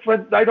contract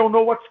when I don't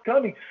know what's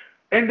coming.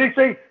 And they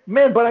say,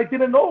 man, but I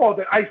didn't know all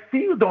that. I see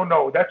you don't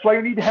know. That's why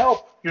you need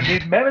help. You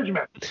need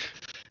management.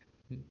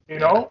 You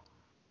know?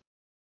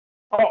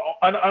 Oh,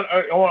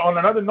 on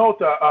another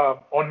note,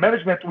 on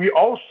management, we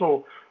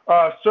also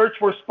search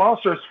for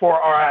sponsors for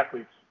our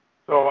athletes.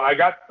 So I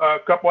got a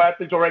couple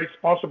athletes already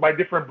sponsored by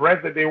different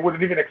brands that they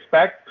wouldn't even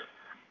expect.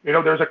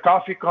 There's a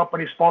coffee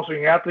company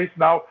sponsoring athletes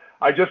now.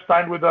 I just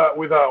signed with a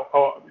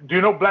do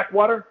you know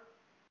Blackwater?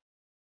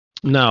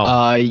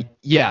 No.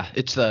 Yeah,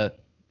 it's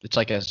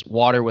like a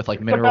water with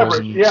like minerals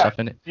and stuff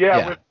in it.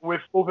 Yeah,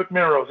 with fulvic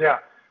minerals. Yeah.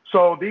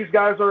 So these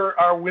guys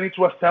are willing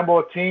to assemble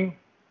a team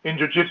in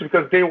jiu-jitsu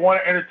because they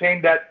want to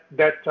entertain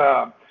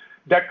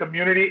that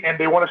community, and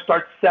they want to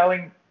start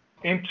selling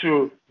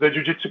into the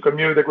jiu-jitsu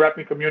community, the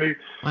grappling community.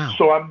 Wow.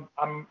 So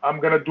I'm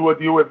gonna do a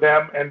deal with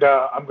them, and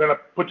I'm gonna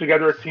put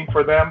together a team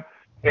for them,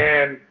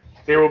 and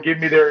they will give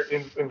me their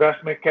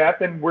investment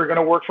cap, and we're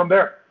gonna work from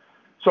there.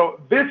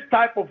 So this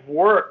type of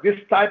work, this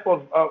type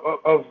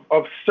of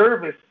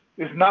service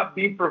is not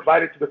being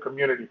provided to the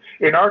community,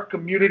 and our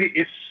community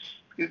is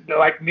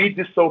like needs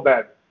this so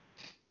bad.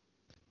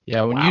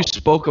 Yeah, when you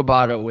spoke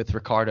about it with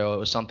Ricardo, it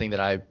was something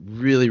that I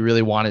really,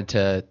 really wanted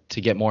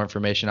to get more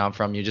information on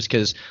from you, just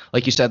because,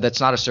 like you said,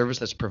 that's not a service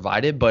that's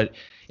provided, but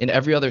in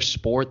every other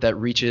sport that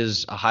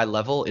reaches a high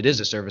level, it is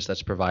a service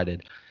that's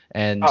provided.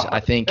 And I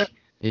think,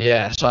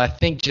 so I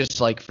think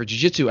just like for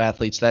jiu-jitsu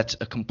athletes, that's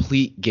a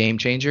complete game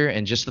changer.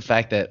 And just the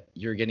fact that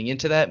you're getting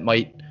into that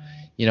might,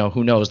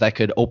 who knows, that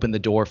could open the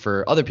door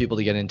for other people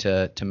to get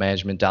into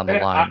management down the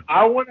line.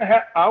 I want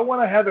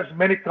to have as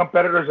many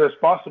competitors as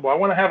possible. I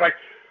want to have like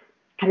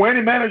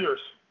 20 managers,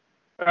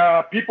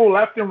 people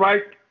left and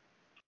right,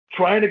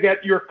 trying to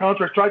get your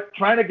contract,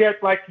 trying to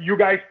get like you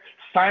guys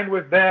signed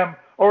with them,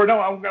 or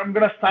no, I'm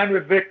gonna sign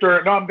with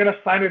Viktor. No, I'm gonna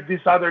sign with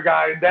this other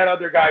guy and that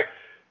other guy.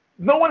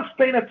 No one's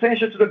paying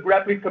attention to the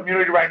grappling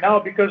community right now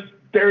because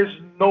there's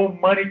no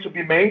money to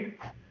be made.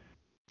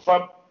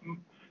 But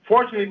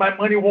fortunately, my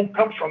money won't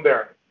come from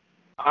there.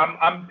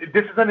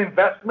 This is an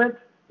investment,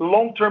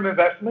 long-term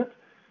investment,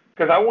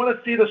 because I want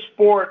to see the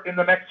sport in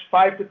the next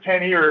 5 to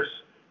 10 years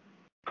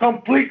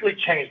completely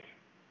changed,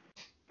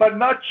 but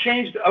not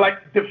changed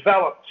like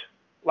developed,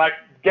 like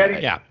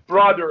getting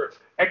broader,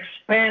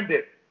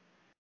 expanded.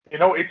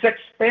 It's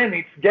expanding,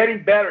 it's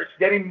getting better, it's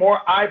getting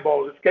more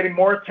eyeballs, it's getting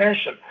more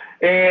attention.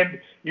 And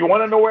you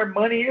want to know where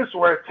money is,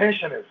 where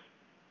attention is.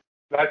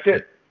 That's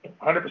it,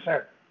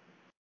 100%.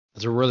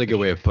 That's a really good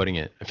way of putting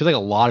it. I feel like a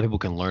lot of people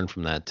can learn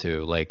from that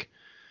too. Like,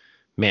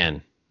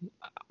 man,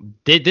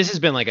 this has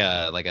been like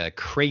a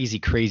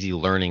crazy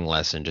learning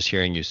lesson just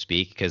hearing you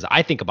speak, because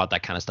I think about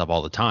that kind of stuff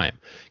all the time,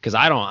 because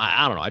I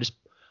don't know,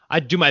 I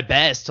do my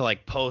best to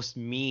like post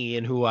me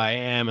and who I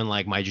am and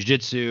like my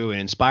jiu-jitsu and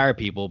inspire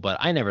people, but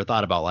I never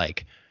thought about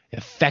like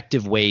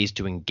effective ways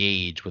to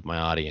engage with my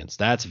audience.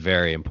 That's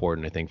very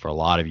important, I think, for a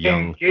lot of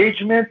young.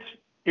 Engagement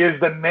is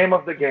the name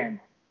of the game.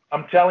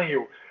 I'm telling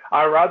you,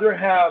 I'd rather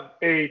have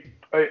a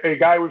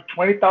guy with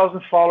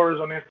 20,000 followers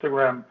on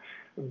Instagram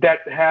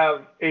that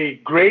have a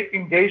great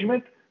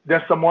engagement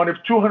than someone with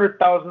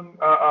 200,000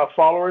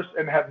 followers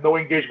and have no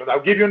engagement.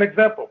 I'll give you an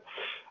example.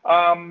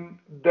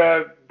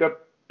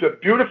 The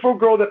beautiful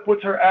girl that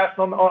puts her ass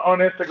on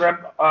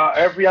Instagram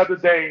every other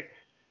day,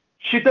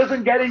 she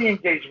doesn't get any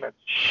engagement.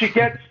 She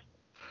gets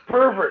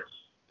perverts.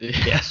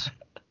 Yes.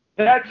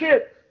 That's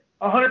it,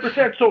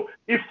 100%. So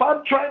if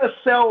I'm trying to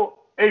sell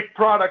a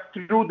product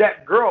through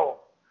that girl,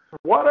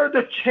 what are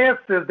the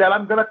chances that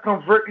I'm going to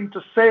convert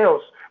into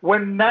sales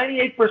when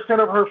 98%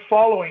 of her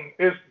following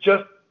is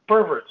just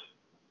perverts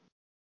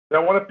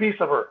that want a piece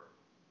of her?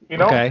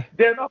 Okay.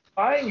 They're not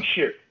buying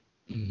shit.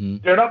 Mm-hmm.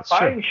 They're not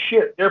buying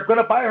shit. They're going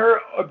to buy her.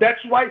 That's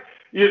why.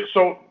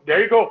 So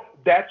there you go.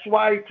 That's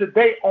why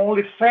today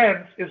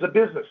OnlyFans is a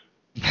business.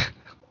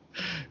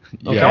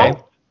 Okay.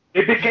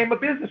 It became a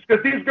business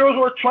because these girls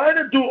were trying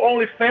to do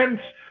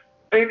OnlyFans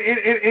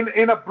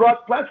in a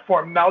broad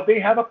platform. Now they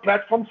have a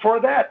platform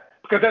for that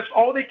because that's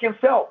all they can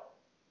sell.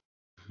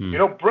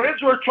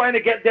 Brands were trying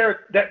to get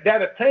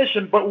that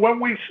attention, but when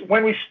we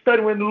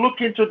look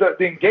into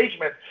the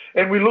engagement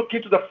and we look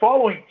into the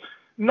following,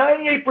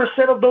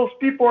 98% of those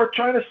people are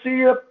trying to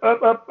see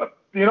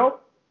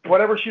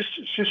whatever she's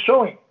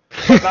showing,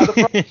 but not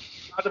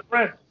the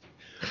brand.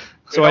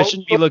 So I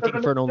shouldn't be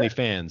looking for an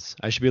OnlyFans.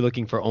 I should be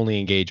looking for only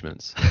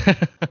engagements.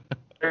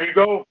 There you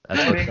go.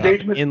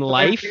 Engagement in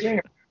life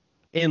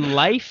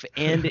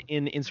and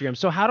in Instagram.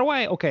 So how do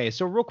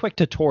so real quick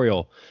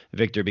tutorial,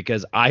 Viktor,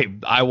 because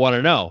I want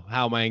to know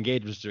how my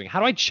engagement's doing. How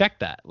do I check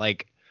that?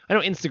 Like, I know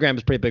Instagram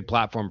is a pretty big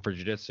platform for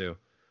jiu-jitsu.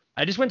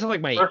 I just went to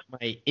like my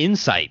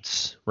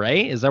insights,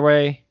 right? Is that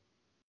right?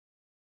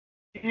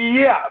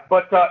 Yeah,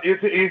 but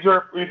is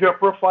your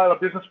profile a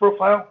business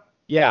profile?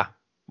 Yeah.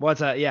 What's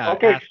that? Yeah.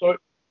 Okay, so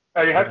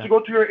you have to go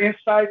to your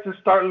insights and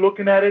start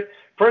looking at it.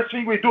 First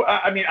thing we do,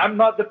 I'm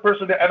not the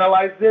person that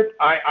analyzes it.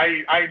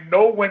 I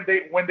know when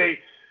they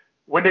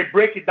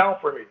break it down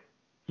for me,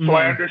 so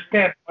I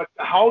understand. But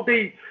how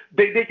they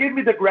give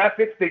me the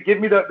graphics, they give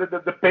me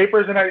the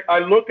papers, and I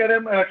look at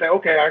them and I say,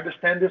 okay, I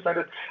understand this.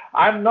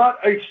 I'm not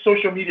a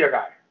social media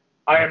guy.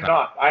 I am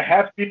not. I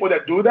have people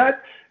that do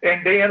that,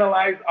 and they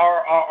analyze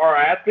our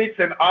athletes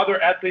and other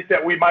athletes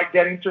that we might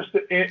get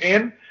interested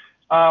in.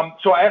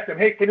 So I asked them,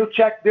 hey, can you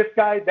check this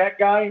guy, that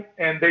guy?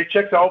 And they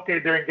check, okay,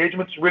 their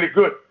engagement's really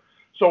good.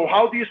 So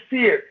how do you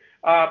see it?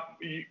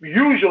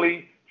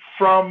 Usually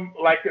from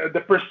like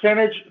the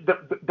percentage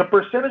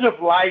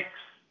of likes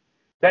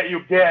that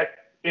you get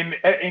in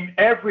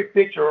every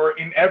picture or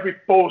in every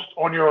post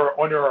on your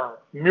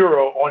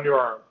mural, on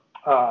your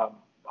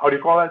how do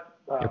you call it?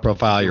 Your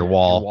profile, your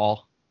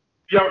wall.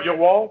 Your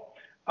wall.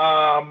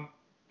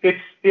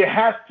 It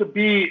has to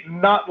be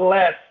not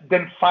less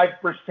than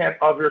 5%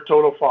 of your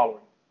total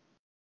following.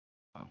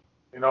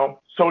 You know,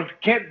 so it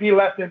can't be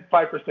less than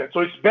 5%. So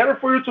it's better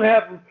for you to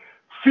have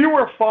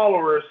fewer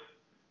followers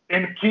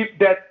and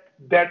keep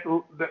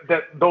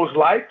those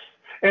likes.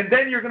 And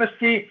then you're gonna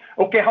see,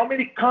 okay, how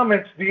many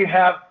comments do you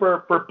have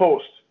per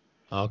post?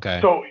 Okay.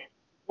 So,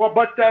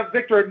 but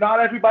Victor, not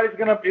everybody's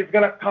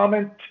gonna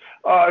comment.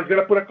 Is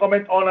gonna put a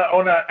comment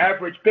on an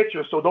average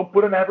picture. So don't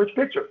put an average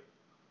picture.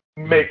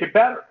 Make it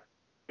better.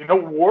 You know,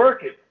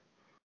 work it.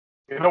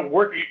 You know,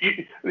 work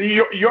it.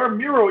 Your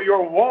mural,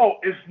 your wall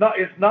is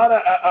not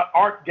a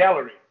art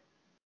gallery,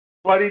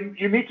 but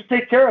you need to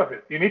take care of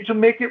it. You need to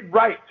make it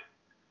right.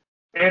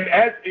 And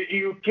as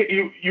you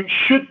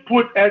should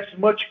put as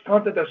much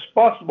content as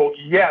possible,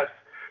 yes,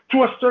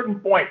 to a certain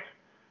point,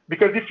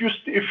 because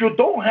if you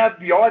don't have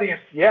the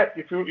audience yet,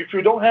 if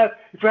you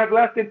have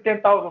less than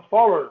 10,000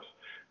 followers,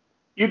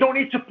 you don't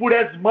need to put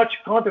as much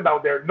content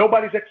out there.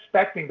 Nobody's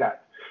expecting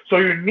that. So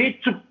you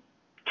need to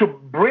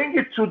bring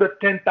it to the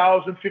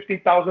 10,000,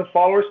 15,000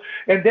 followers,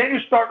 and then you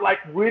start like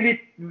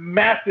really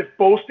massive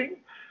posting.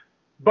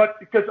 But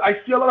because I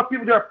see a lot of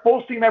people that are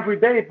posting every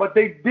day, but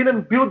they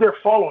didn't build their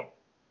following.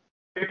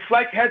 It's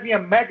like having a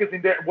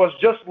magazine that was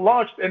just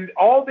launched and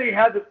all they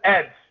had is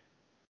ads.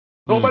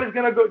 Nobody's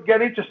gonna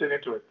get interested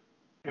into it,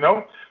 you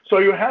know. So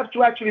you have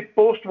to actually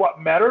post what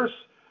matters,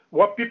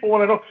 what people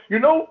want to know. You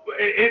know,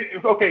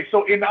 okay.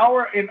 So in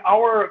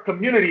our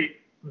community,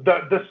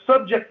 the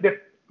subject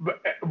that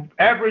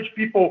average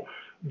people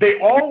they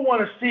all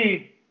want to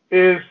see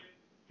is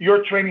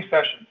your training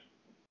sessions,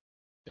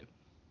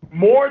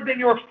 more than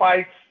your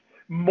fights.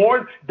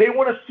 More, they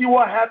want to see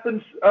what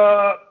happens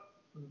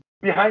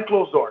behind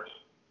closed doors.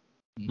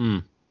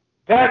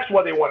 That's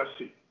what they want to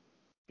see.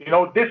 You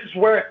know, this is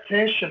where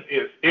attention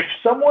is. If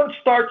someone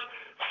starts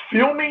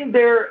filming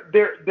their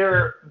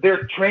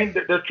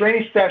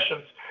training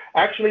sessions,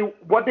 actually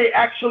what they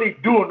actually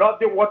do,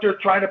 not what they're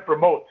trying to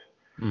promote.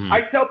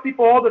 I tell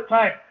people all the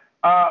time,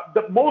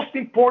 the most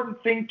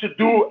important thing to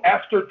do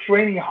after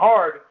training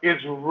hard is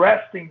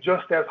resting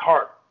just as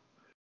hard.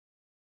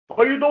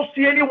 But you don't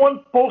see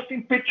anyone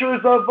posting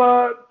pictures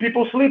of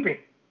people sleeping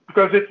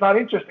because it's not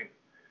interesting.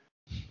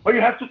 But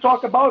you have to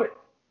talk about it.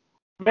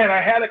 Man,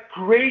 I had a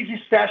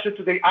crazy session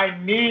today. I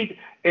need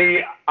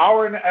a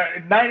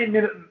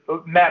 90-minute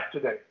nap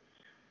today.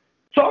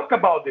 Talk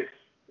about this.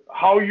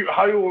 How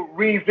you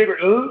reinvigorate.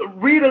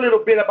 Read a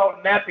little bit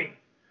about napping.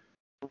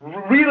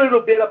 Read a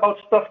little bit about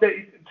stuff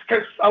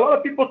because a lot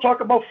of people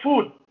talk about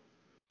food.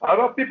 A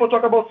lot of people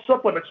talk about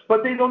supplements,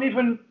 but they don't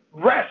even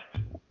rest.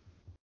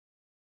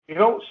 You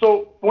know,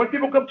 so when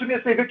people come to me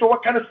and say, Victor,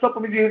 what kind of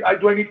supplement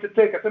do I need to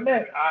take? I say,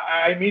 man,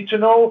 I need to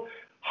know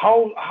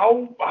how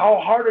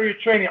hard are you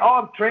training?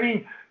 Oh, I'm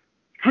training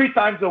 3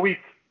 times a week.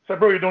 I say,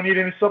 bro, you don't need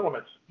any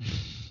supplements.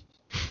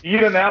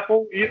 Eat an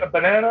apple, eat a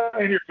banana,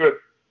 and you're good.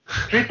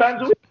 3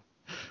 times a week.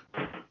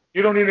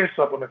 You don't need any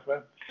supplements,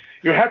 man.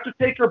 You have to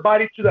take your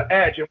body to the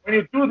edge, and when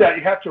you do that,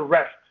 you have to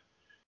rest.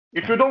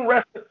 If you don't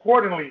rest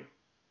accordingly,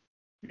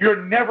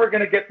 you're never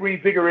going to get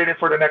reinvigorated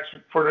for the next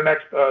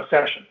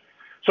session.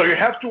 So you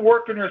have to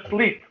work on your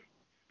sleep,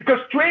 because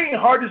training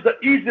hard is the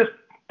easiest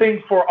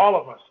thing for all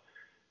of us.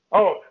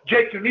 Oh,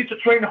 Jake, you need to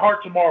train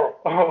hard tomorrow.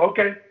 Oh,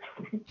 okay.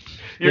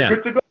 You're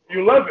good to go.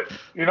 You love it,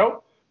 you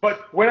know.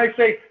 But when I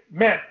say,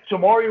 man,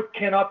 tomorrow you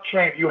cannot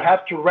train, you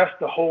have to rest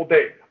the whole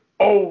day.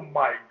 Oh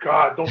my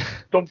God,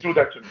 don't do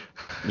that to me.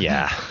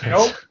 Yeah. You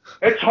know,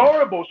 it's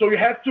horrible. So you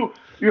have to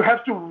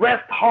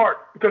rest hard,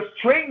 because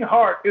training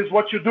hard is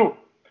what you do.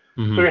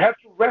 So you have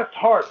to rest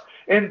hard,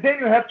 and then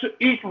you have to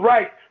eat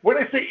right. When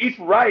I say eat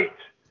right,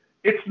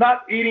 it's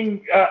not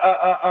eating.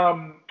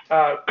 I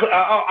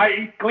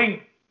eat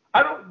clean.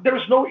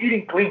 There's no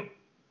eating clean.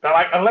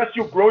 Like, unless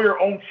you grow your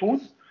own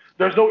food,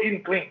 there's no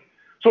eating clean.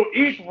 So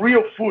eat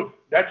real food.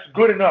 That's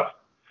good enough.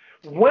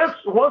 Once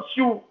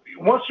you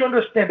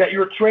understand that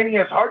you're training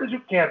as hard as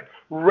you can,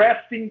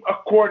 resting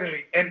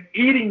accordingly, and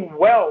eating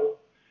well,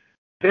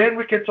 then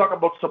we can talk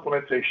about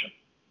supplementation.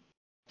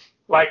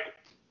 Like,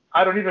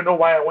 I don't even know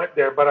why I went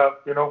there,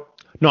 but you know.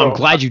 No, so, I'm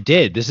glad you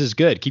did. This is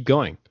good. Keep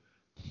going.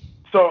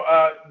 So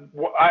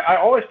I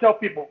always tell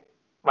people,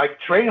 like,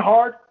 train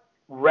hard,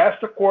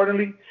 rest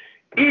accordingly,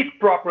 eat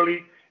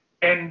properly,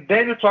 and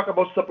then you talk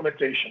about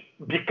supplementation,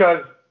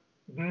 because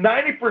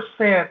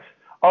 90%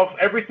 of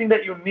everything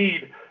that you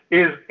need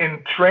is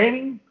in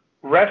training,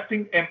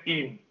 resting, and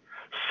eating.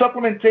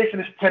 Supplementation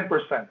is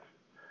 10%,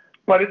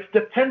 but it's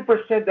the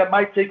 10% that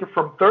might take you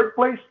from third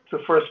place to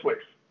first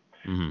place.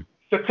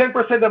 The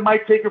 10% that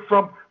might take you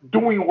from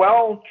doing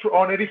well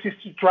on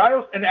ADCC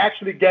trials and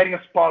actually getting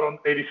a spot on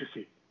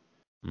ADCC.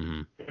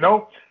 You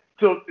know,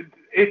 so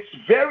it's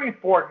very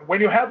important.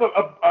 When you have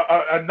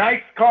a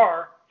nice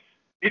car,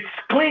 it's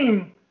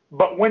clean,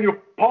 but when you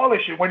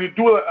polish it, when you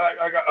do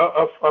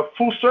a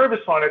full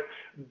service on it,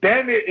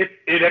 then it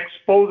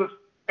exposes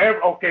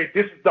okay,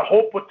 this is the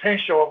whole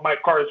potential of my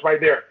car is right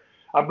there.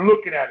 I'm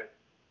looking at it.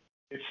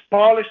 It's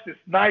polished, it's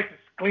nice,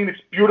 it's clean,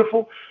 it's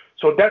beautiful.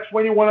 So that's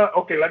when you want to,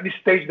 okay, let me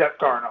stage that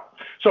car now.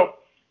 So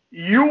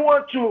you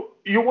want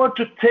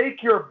to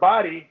take your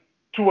body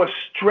to a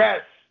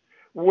stress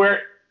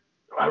where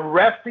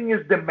resting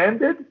is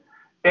demanded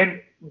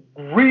and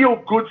real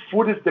good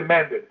food is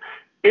demanded.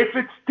 If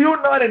it's still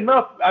not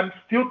enough,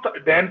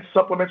 then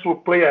supplements will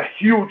play a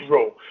huge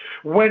role.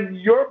 When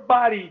your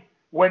body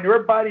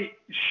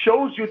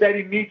shows you that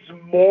it needs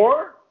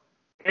more,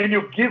 and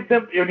you give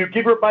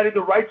your body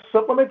the right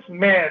supplements,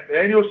 man,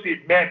 and you'll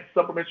see, man,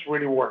 supplements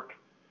really work.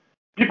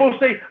 People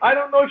say, I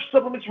don't know if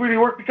supplements really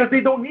work because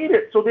they don't need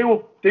it, so they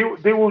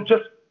will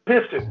just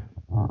piss it.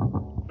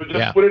 So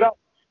just put it out.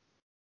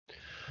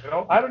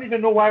 I don't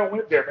even know why I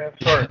went there, man.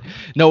 Sorry.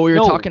 No, we were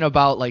talking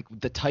about like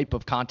the type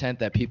of content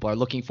that people are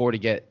looking for to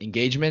get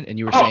engagement, and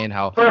you were saying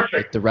how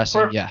like, the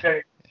wrestling,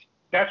 Okay.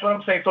 That's what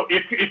I'm saying. So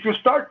if you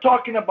start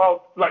talking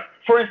about, like,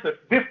 for instance,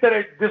 this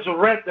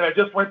rant that I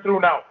just went through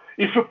now,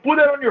 if you put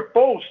it on your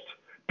post,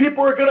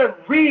 people are gonna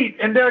read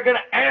and they're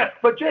gonna ask,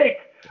 but Jake,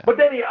 but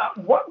Danny,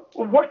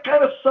 what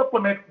kind of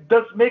supplement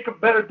does make a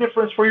better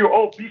difference for you?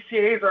 Oh,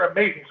 BCAAs are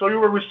amazing. So you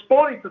were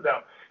responding to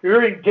them.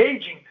 You're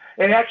engaging.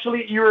 And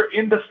actually, you're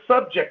in the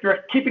subject. You're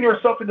keeping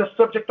yourself in the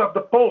subject of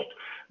the post.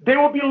 They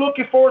will be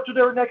looking forward to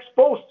their next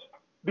post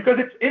because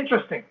it's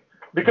interesting.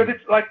 Because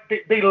it's like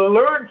they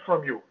learn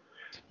from you.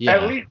 Yeah.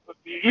 At least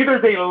either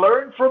they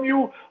learn from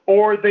you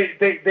or they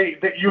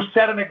you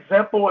set an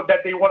example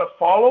that they want to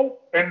follow.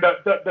 And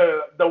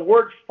the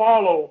word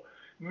follow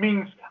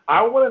means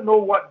I want to know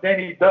what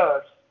Danny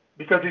does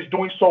because he's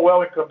doing so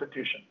well in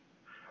competition.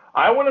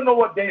 I want to know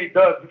what Danny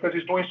does because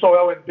he's doing so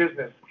well in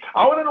business.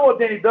 I want to know what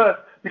Danny does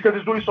because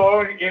he's doing so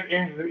well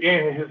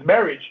in his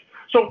marriage.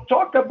 So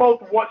talk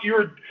about what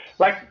you're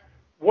like,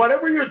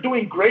 whatever you're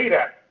doing great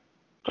at,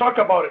 talk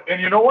about it.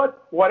 And you know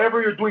what?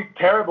 Whatever you're doing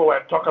terrible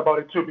at, talk about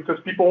it too, because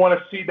people want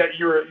to see that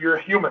you're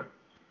a human.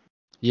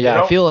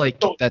 Yeah, I feel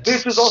like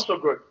this is also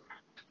good.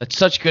 That's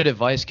such good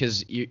advice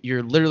because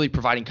you're literally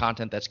providing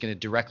content that's going to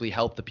directly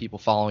help the people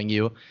following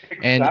you.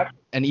 Exactly.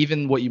 And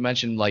even what you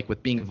mentioned, like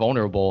with being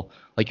vulnerable,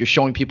 like you're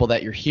showing people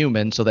that you're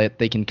human so that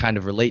they can kind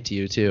of relate to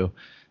you too.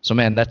 So,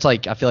 man, that's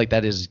like, I feel like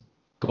that is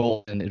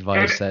golden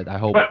advice that I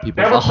hope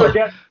people follow.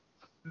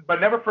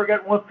 But never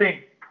forget one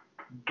thing.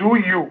 Do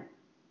you.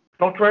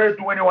 Don't try to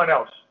do anyone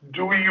else.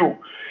 Do you.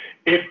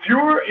 If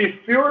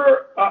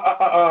you're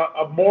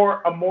a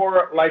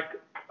more like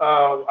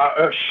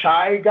a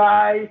shy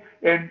guy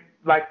and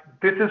like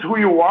this is who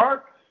you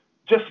are,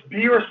 just be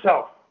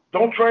yourself.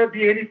 Don't try to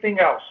be anything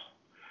else.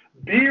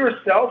 Be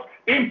yourself,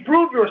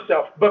 improve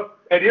yourself, but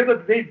at the end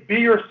of the day,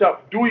 be yourself.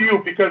 Do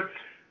you, because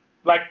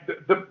like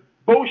the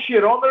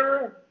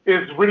bullshitometer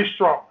is really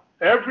strong.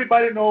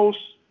 Everybody knows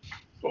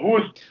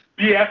who's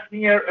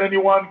BSing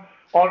anyone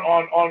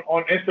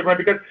on Instagram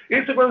because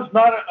Instagram is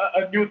not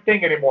a new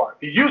thing anymore.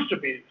 It used to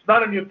be. It's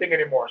not a new thing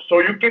anymore. So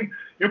you can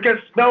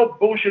smell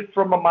bullshit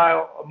from a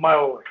mile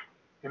away.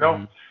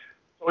 Mm-hmm.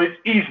 So it's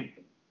easy.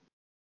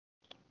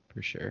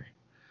 For sure.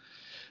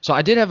 So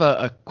I did have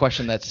a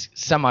question that's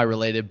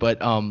semi-related,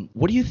 but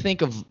what do you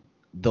think of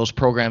those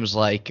programs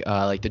like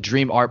the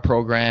Dream Art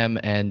program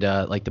and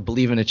like the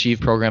Believe and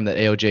Achieve program that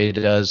AOJ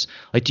does?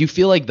 Like, do you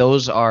feel like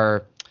those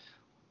are,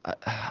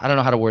 I don't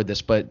know how to word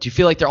this, but do you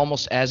feel like they're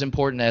almost as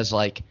important as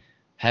like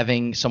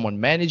having someone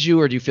manage you,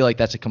 or do you feel like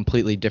that's a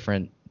completely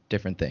different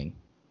thing?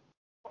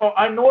 Well,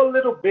 I know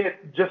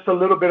just a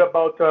little bit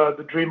about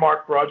the Dream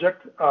Art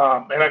project,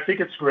 and I think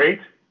it's great.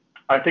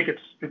 I think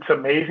it's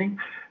amazing,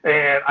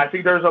 and I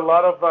think there's a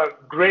lot of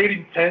great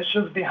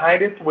intentions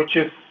behind it, which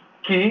is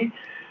key.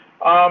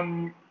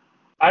 I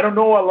don't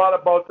know a lot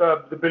about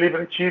the Believe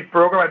and Achieve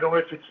program. I don't know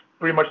if it's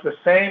pretty much the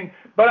same,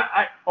 but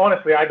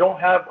honestly, I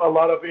don't have a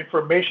lot of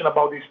information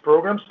about these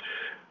programs.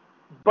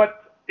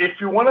 But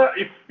if you want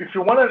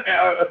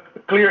a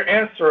clear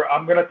answer,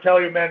 I'm gonna tell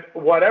you, man,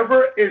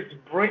 whatever is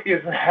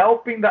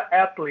helping the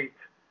athlete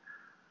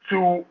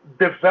to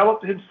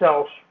develop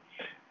himself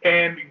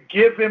and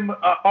give him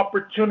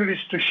opportunities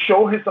to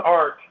show his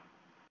art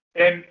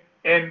and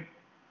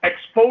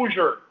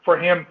exposure for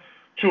him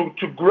to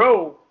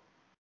grow,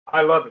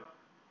 I love it.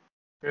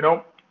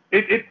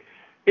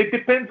 It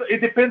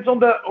depends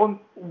on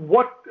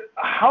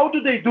how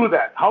do they do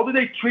that? How do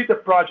they treat the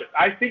project?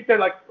 I think that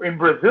like in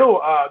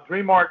Brazil,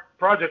 Dream Art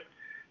Project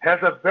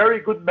has a very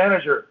good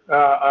manager.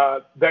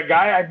 That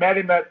guy, I met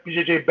him at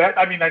BJJ Bet.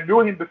 I mean, I knew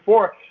him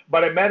before,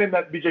 but I met him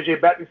at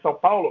BJJ Bet in Sao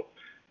Paulo,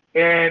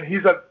 and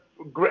he's a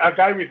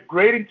guy with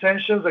great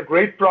intentions, a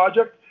great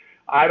project.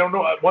 I don't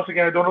know. Once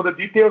again, I don't know the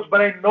details, but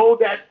I know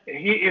that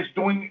he is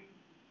doing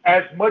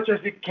as much as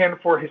he can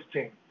for his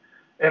team.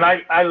 And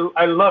I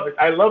love it.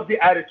 I love the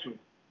attitude.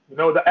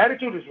 The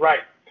attitude is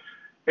right.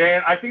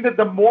 And I think that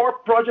the more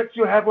projects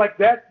you have like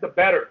that, the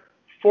better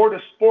for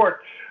the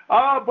sport.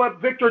 But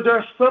Victor, there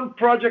are some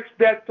projects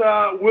that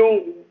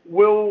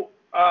will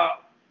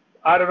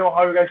I don't know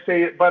how you guys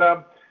say it,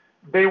 but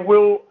they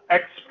will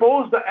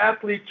expose the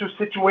athlete to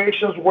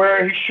situations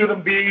where he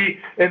shouldn't be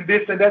and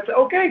this and that.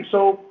 Okay,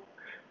 so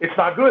it's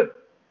not good.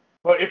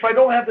 But if I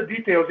don't have the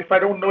details, if I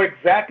don't know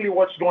exactly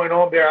what's going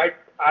on there,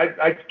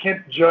 I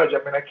can't judge. I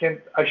mean,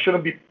 I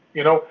shouldn't be,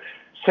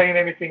 saying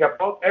anything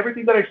about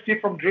everything that I see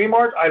from Dream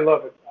Art. I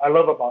love it. I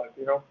love about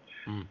it,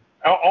 Mm.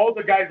 All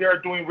the guys there are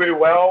doing really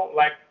well.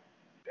 Like,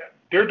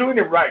 they're doing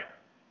it right,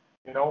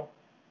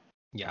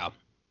 Yeah.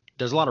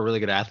 There's a lot of really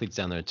good athletes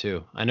down there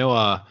too. I know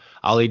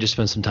Ali just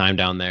spent some time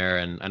down there,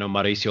 and I know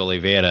Mauricio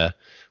Oliveira,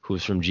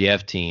 who's from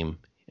GF team,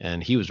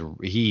 and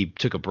he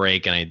took a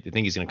break, and I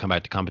think he's going to come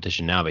back to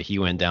competition now, but he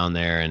went down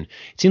there, and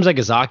it seems like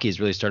Izaki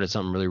has really started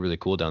something really, really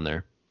cool down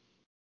there.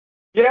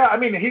 Yeah, I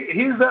mean, he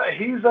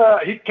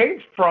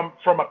came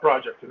from a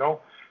project,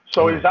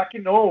 so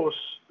Izaki knows.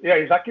 Yeah,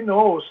 Izaki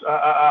knows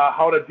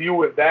how to deal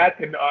with that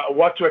and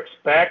what to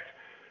expect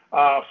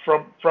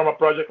from a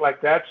project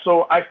like that.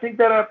 So I think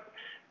that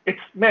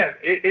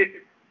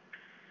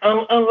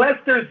unless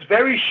there's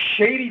very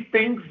shady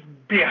things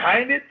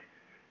behind it,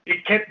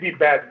 it can't be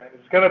bad, man.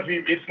 It's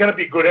gonna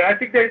be good. And I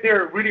think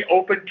they're really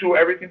open to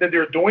everything that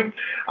they're doing.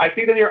 I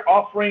think that they're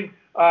offering.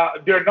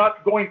 They're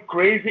not going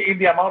crazy in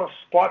the amount of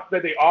spots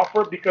that they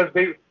offer because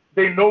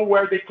they know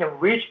where they can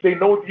reach. They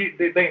know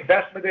the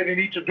investment that they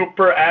need to do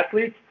per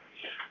athlete.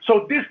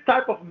 So this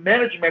type of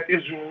management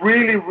is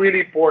really,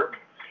 really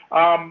important.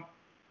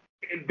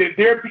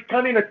 They're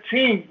becoming a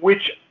team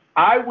which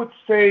I would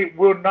say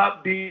will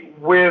not be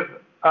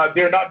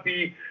they'll not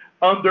be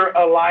under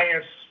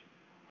alliance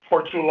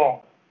for too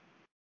long.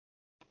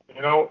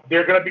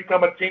 They're going to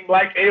become a team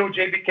like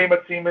AOJ became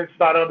a team. It's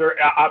not under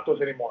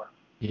Atos anymore.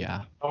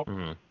 Yeah.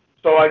 Mm-hmm.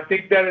 So I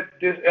think that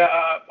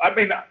I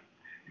mean,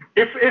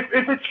 if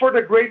it's for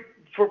the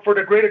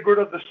greater good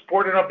of the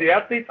sport and of the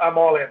athletes, I'm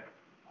all in.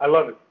 I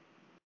love it.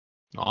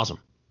 Awesome.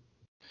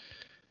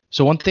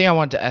 So one thing I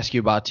wanted to ask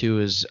you about too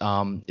is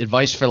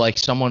advice for like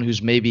someone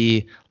who's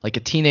maybe like a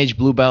teenage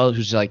blue belt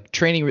who's like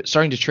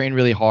starting to train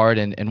really hard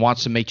and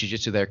wants to make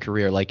jiu-jitsu their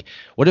career. Like,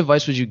 what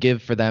advice would you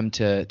give for them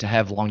to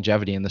have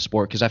longevity in the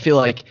sport? Because I feel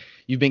like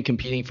you've been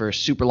competing for a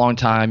super long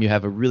time. You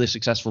have a really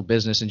successful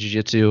business in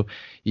jiu-jitsu.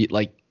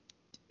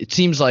 It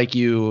seems like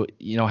you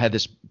had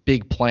this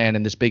big plan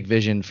and this big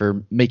vision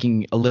for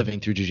making a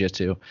living through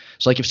jiu-jitsu.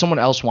 So like if someone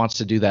else wants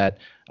to do that,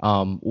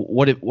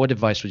 what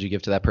advice would you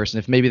give to that person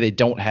if maybe they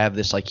don't have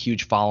this like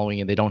huge following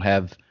and they don't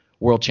have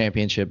world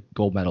championship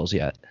gold medals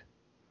yet?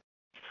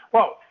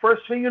 Well,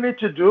 first thing you need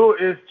to do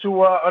is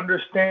to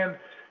understand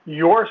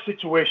your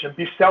situation.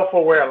 Be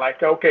self-aware.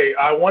 Like, okay,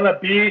 I want to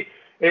be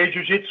a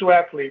jiu-jitsu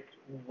athlete.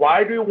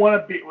 Why do you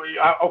want to be?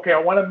 Okay, I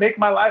want to make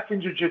my life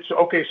in jiu-jitsu.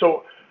 Okay,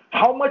 so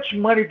how much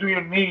money do you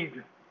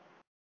need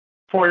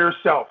for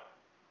yourself?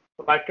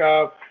 Like,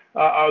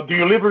 do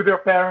you live with your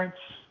parents?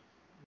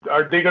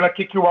 Are they gonna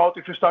kick you out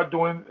if you start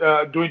doing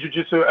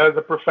jiu-jitsu as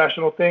a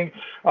professional thing?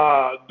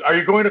 Are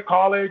you going to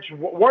college?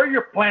 What are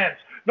your plans?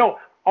 No,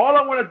 all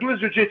I want to do is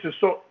jiu-jitsu.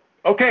 So,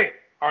 okay,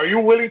 are you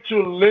willing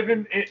to live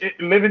in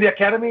the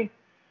academy?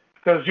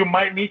 Because you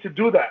might need to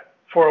do that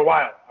for a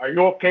while. Are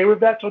you okay with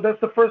that? So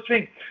that's the first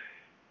thing.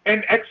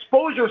 And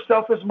expose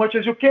yourself as much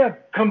as you can.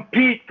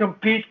 Compete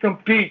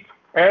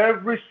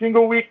every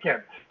single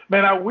weekend.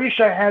 Man, I wish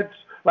I had,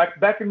 like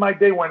back in my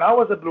day when I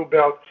was a blue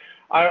belt,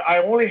 I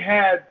only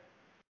had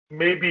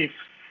maybe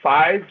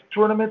 5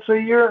 tournaments a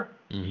year,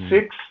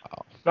 6,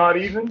 not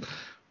even.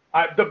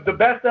 The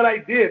best that I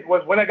did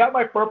was when I got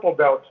my purple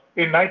belt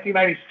in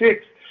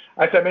 1996,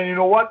 I said, man, you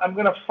know what? I'm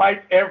going to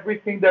fight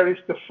everything there is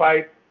to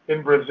fight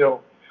in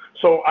Brazil.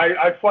 So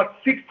I fought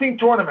 16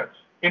 tournaments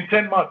in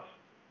 10 months.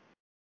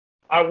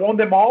 I won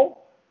them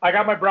all. I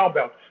got my brown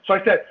belt. So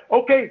I said,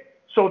 okay,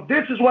 so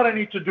this is what I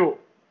need to do.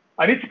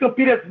 I need to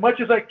compete as much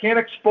as I can,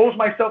 expose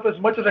myself as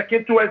much as I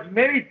can to as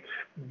many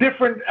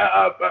different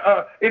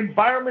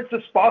environments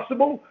as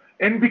possible,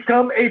 and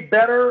become a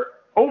better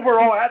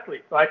overall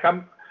athlete. Like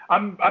I'm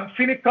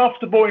feeling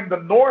comfortable in the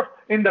north,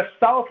 in the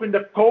south, in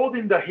the cold,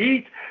 in the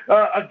heat,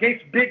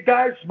 against big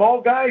guys,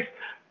 small guys.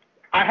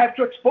 I have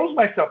to expose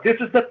myself. This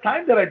is the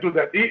time that I do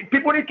that.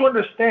 People need to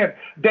understand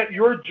that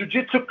your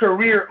jiu-jitsu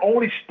career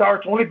only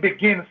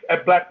begins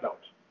at black belt.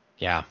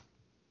 Yeah.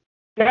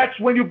 That's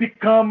when you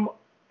become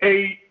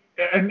a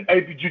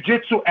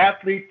jiu-jitsu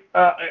athlete,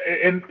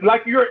 and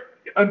like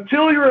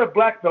until you're a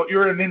black belt,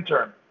 you're an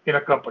intern in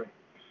a company.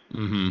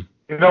 Mm-hmm.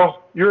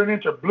 You're an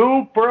intern.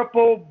 Blue,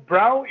 purple,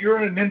 brown, you're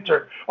an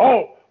intern.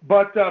 Oh,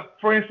 but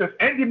for instance,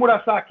 Andy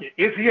Murasaki,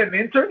 is he an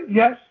intern?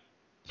 Yes.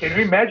 Can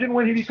you imagine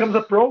when he becomes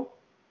a pro?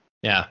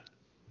 Yeah.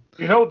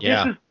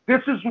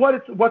 This is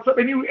what's up,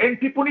 and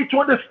people need to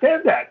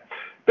understand that.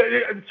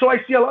 So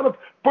I see a lot of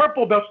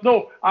purple belts.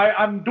 No,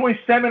 I'm doing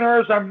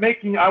seminars. I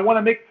want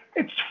to make.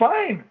 It's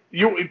fine.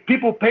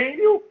 People paying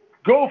you,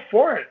 go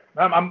for it.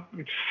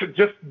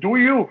 Just do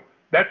you.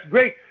 That's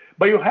great.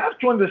 But you have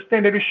to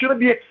understand that you shouldn't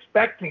be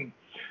expecting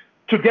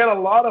to get a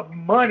lot of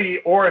money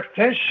or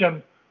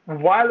attention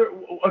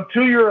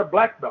until you're a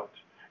black belt.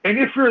 And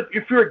if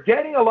you're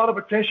getting a lot of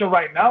attention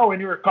right now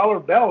and you're a color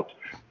belt,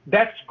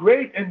 that's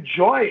great.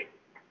 Enjoy it.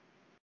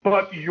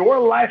 But your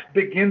life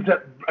begins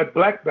at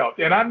black belt.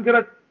 And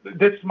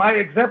that's my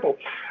example.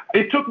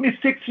 It took me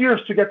 6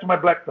 years to get to my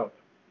black belt.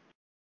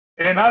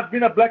 and I've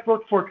been a black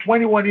belt for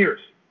 21 years.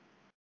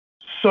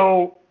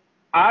 So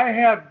I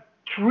have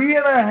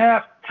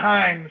 3.5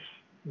 times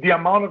the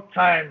amount of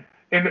time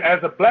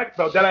as a black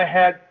belt that I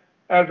had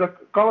as a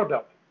color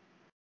belt.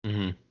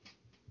 Mm-hmm.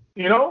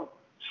 You know,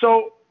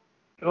 so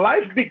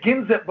life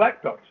begins at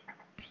black belt.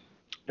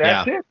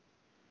 That's it.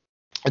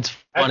 It's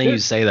funny you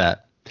say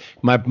that.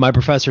 My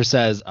professor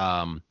says,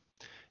 my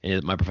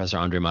professor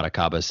Andre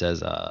Matacaba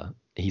says,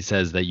 he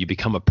says that you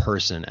become a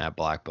person at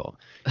black belt.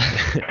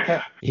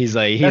 he's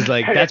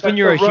like that's when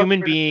you're a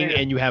human being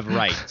and you have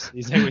rights.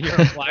 He's like, when you're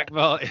a black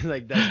belt,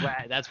 like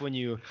that's when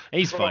you. And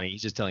he's funny.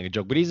 He's just telling a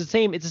joke, but he's the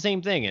same. It's the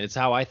same thing, and it's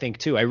how I think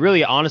too. I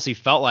really honestly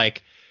felt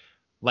like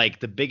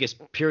the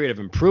biggest period of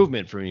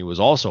improvement for me was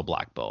also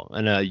black belt.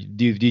 And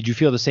did you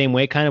feel the same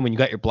way kind of when you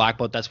got your black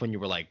belt? That's when you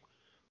were like,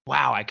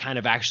 wow, I kind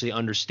of actually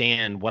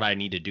understand what I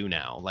need to do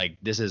now. Like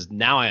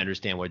now I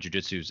understand what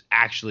jiu-jitsu is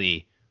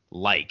actually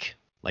like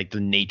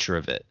the nature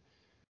of it.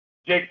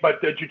 Jake,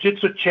 but the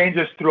jiu-jitsu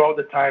changes throughout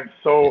the time.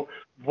 So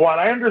what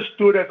I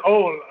understood as,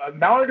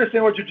 now I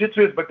understand what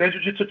jiu-jitsu is, but then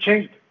jiu-jitsu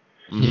changed.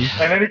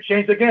 Mm-hmm. And then it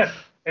changed again.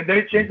 And then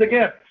it changed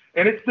again.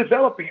 And it's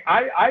developing.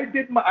 I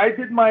did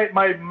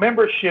my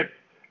membership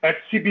at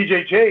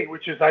CBJJ,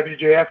 which is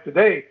IBJF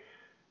today,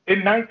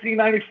 in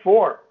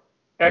 1994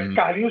 at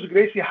Carlinhos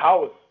Gracie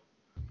House.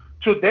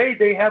 Today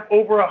they have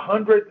over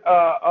 100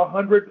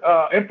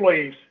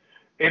 employees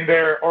in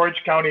their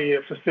Orange County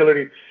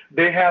facility.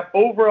 They have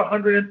over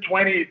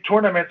 120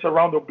 tournaments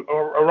around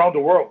the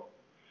world.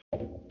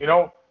 You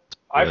know,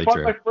 I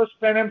fought my first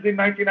Pan Ams in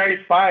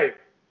 1995.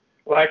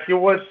 Like, it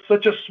was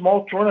such a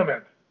small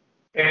tournament,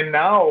 and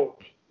now,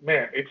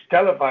 man, it's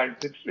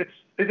televised.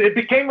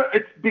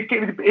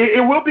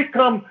 It will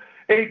become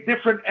a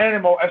different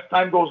animal as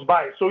time goes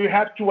by. So you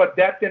have to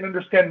adapt and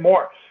understand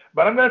more.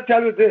 But I'm going to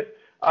tell you this.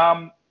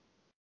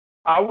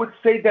 I would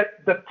say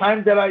that the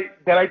time that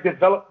I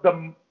developed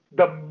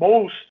the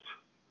most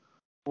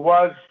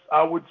was,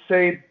 I would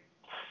say,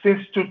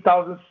 since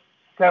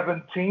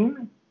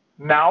 2017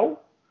 now,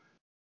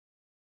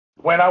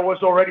 when I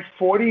was already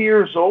 40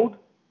 years old.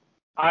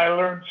 I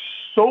learned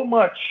so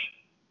much,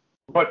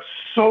 but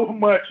so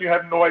much you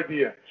have no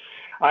idea.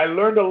 I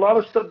learned a lot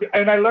of stuff,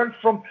 and I learned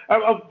from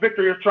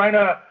Victor. You're trying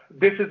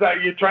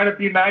to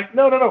be nice.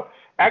 No.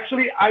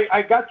 Actually,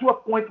 I got to a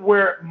point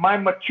where my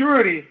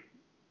maturity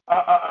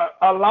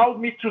allowed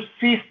me to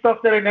see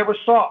stuff that I never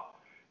saw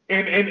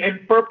in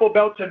purple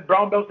belts and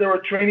brown belts they were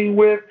training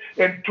with,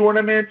 and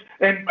tournaments,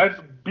 and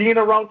being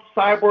around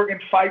Cyborg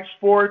and fight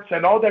sports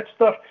and all that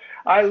stuff.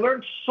 I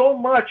learned so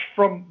much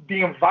from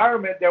the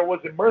environment that I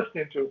was immersed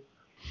into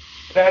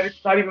that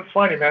it's not even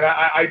funny, man.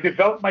 I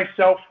developed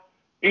myself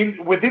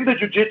within the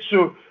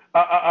jiu-jitsu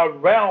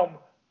realm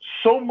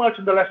so much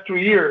in the last 2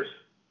 years.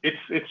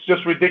 It's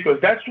just ridiculous.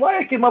 That's why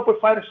I came up with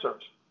Fighter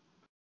Stars,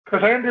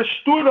 because I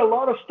understood a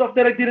lot of stuff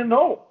that I didn't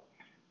know.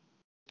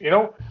 You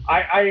know,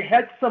 I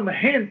had some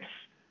hints,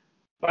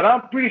 but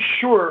I'm pretty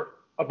sure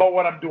about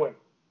what I'm doing.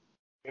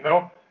 You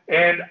know,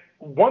 and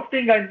one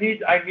thing I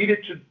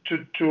needed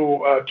to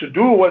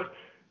do was,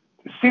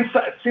 since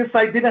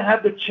I didn't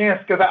have the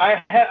chance, because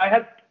I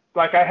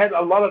had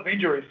a lot of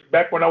injuries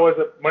back when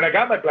I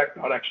got my black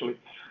belt, actually,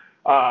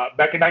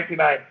 back in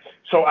 '99.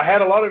 So I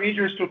had a lot of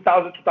injuries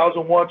 2000,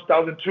 2001,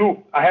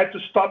 2002. I had to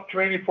stop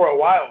training for a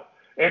while,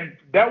 and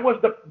that was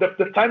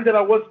the time that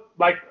I was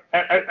like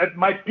at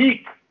my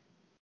peak.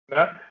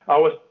 I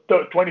was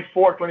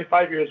 24,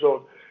 25 years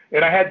old,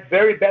 and I had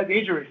very bad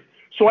injuries,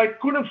 so I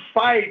couldn't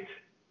fight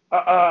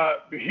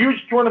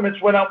huge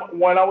tournaments when I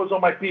was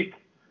on my peak.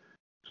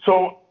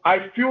 So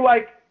I feel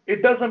like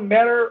it doesn't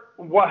matter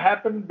what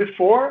happened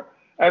before,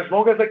 as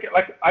long as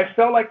I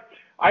felt like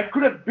I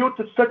could have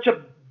built such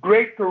a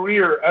great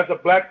career as a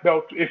black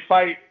belt if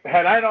I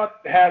not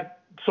had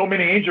so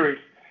many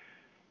injuries.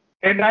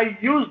 And I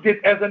used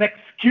it as an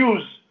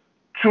excuse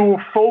to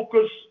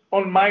focus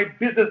on my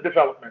business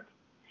development.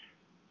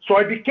 So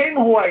I became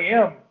who I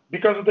am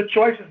because of the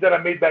choices that I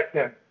made back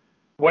then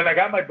when I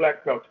got my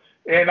black belt.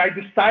 And I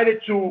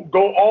decided to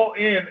go all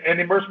in and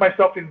immerse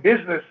myself in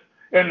business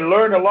and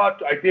learn a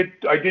lot. I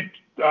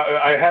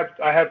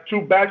have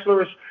 2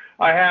 bachelors.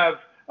 I have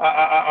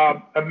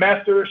a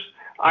master's.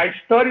 I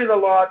studied a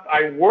lot.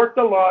 I worked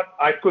a lot.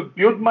 I could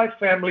build my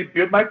family,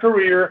 build my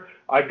career.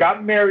 I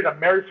got married. I'm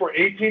married for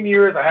 18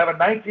 years. I have a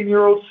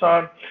 19-year-old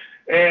son.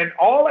 And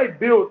all I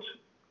built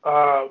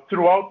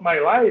throughout my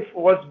life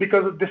was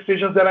because of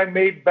decisions that I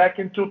made back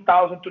in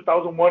 2000,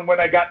 2001 when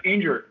I got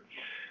injured.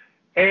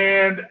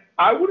 And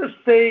I wouldn't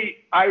say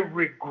I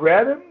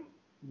regret them,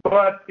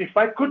 but if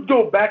I could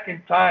go back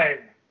in time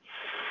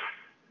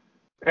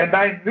and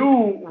I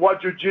knew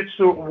what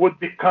jiu-jitsu would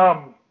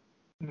become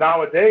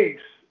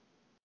nowadays,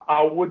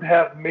 I would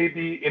have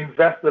maybe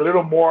invested a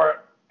little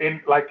more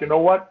in, like, you know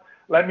what?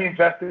 Let me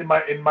invest in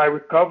my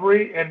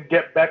recovery and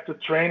get back to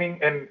training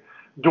and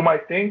do my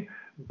thing.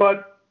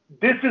 But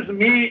this is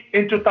me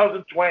in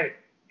 2020.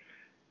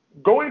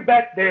 Going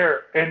back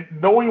there and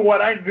knowing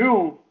what I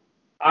knew,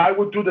 I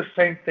would do the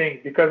same thing,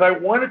 because I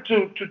wanted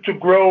to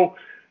grow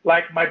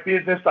like my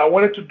business. I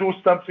wanted to do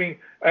something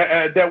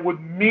that would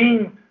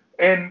mean,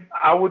 and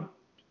I would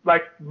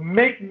like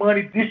make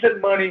money,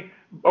 decent money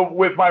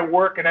with my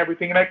work and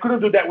everything. And I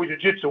couldn't do that with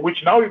jiu-jitsu,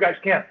 which now you guys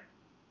can.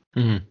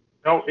 Mm-hmm.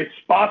 It's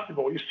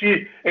possible. You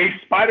see a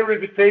Spider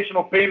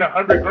Invitational paying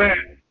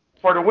 $100,000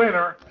 for the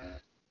winner.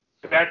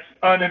 That's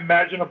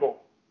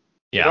unimaginable.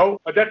 Yeah.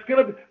 But that's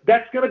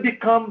gonna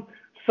become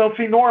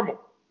something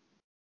normal.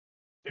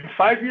 In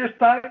 5 years'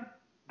 time,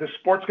 the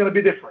sport's gonna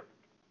be different.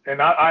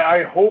 And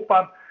I hope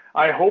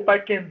I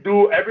can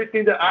do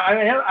everything that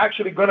I am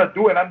actually gonna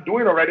do, and I'm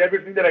doing already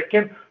everything that I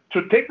can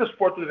to take the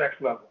sport to the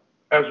next level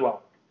as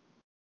well.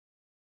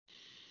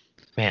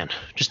 Man,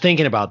 just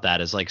thinking about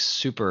that is like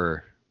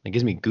super. It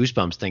gives me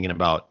goosebumps thinking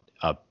about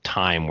a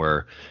time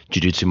where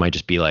jiu-jitsu might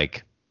just be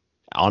like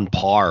on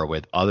par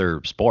with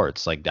other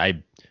sports. Like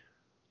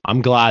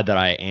I'm glad that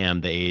I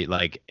am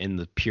in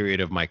the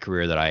period of my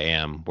career that I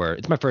am, where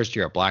it's my first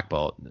year at black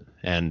belt,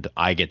 and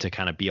I get to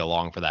kind of be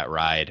along for that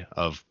ride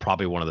of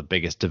probably one of the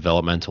biggest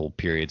developmental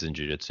periods in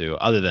jiu-jitsu.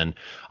 Other than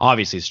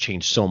obviously it's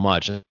changed so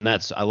much, and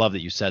I love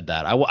that you said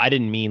that. I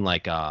didn't mean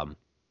like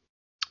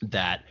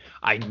that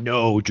I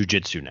know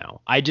jiu-jitsu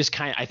now. I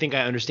think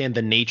I understand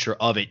the nature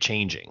of it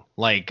changing.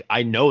 Like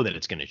I know that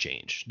it's going to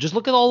change. Just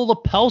look at all the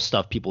lapel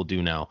stuff people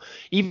do now.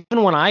 Even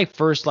when I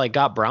first like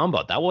got brown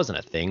belt, that wasn't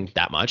a thing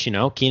that much,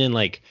 Keenan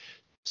like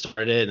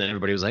started it and then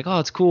everybody was like, "Oh,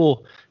 it's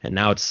cool." And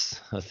now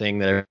it's a thing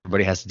that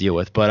everybody has to deal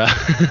with. But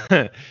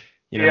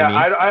you know what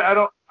I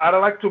mean? I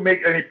don't like to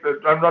make any.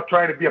 I'm not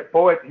trying to be a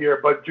poet here,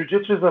 but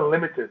jiu-jitsu is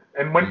unlimited.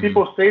 And when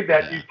people say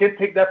that, you can't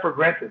take that for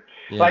granted.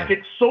 Yeah. Like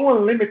it's so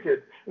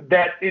unlimited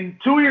that in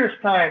 2 years'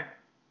 time,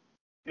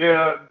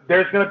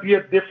 there's going to be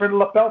a different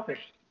lapel thing.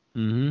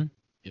 Mm-hmm.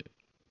 Yeah.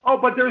 Oh,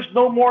 but there's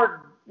no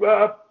more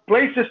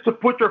places to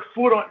put your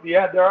foot on.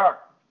 Yeah, there are.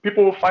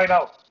 People will find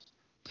out.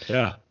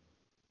 Yeah,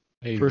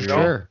 for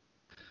sure.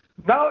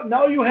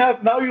 Now you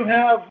have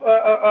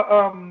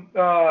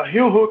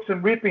heel hooks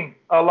and reaping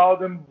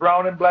allowed in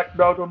brown and black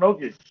belt or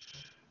no-gi.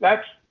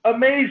 That's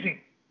amazing.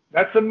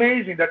 That's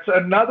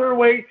another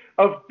way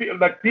of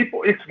like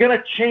people. It's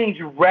gonna change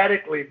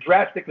radically,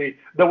 drastically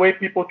the way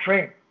people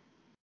train.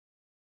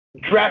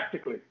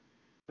 Drastically,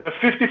 the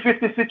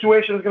 50-50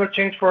 situation is gonna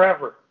change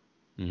forever.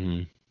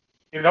 Mm-hmm.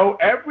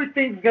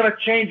 Everything's gonna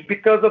change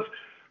because of.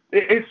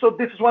 So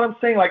this is what I'm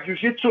saying. Like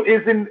jiu-jitsu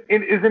is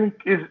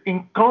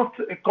in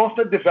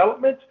constant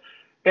development,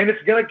 and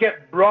it's gonna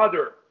get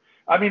broader.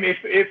 I mean, if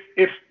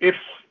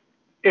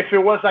it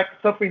was like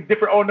something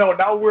different, oh no,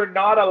 now we're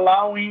not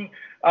allowing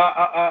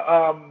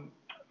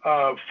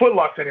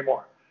footlocks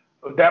anymore.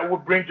 That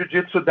would bring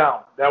jiu-jitsu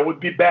down. That would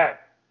be bad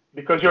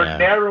because you're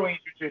narrowing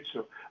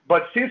jiu-jitsu.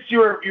 But since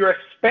you're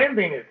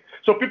expanding it,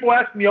 so people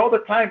ask me all the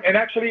time, and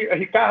actually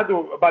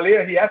Ricardo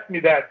Balea, he asked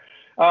me that.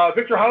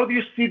 Viktor, how do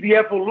you see the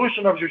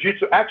evolution of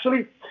jiu-jitsu?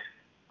 Actually,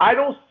 I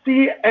don't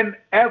see an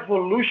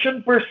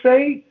evolution per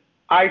se.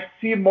 I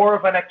see more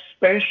of an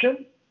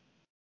expansion.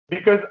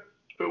 Because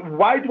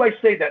why do I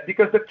say that?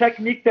 Because the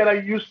technique that I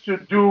used to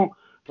do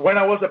when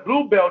I was a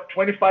blue belt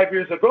 25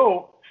 years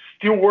ago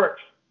still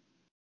works.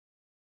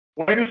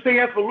 When you say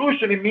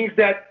evolution, it means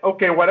that,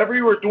 okay, whatever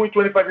you were doing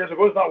 25 years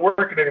ago is not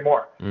working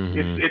anymore.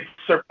 Mm-hmm. It's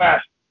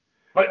surpassed.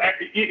 But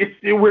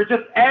we're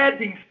just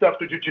adding stuff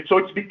to jiu-jitsu. So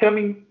it's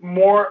becoming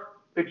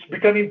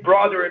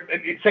broader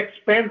and it's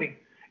expanding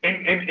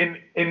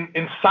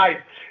in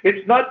size.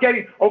 It's not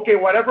getting, okay,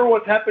 whatever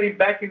was happening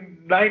back in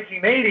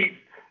 1980s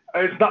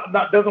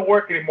doesn't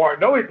work anymore.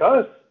 No, it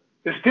does.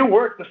 It still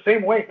works the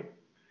same way.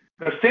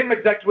 The same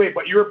exact way,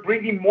 but you're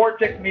bringing more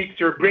techniques,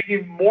 you're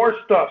bringing more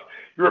stuff.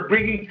 You're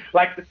bringing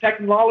like the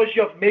technology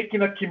of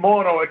making a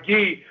kimono, a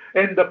gi,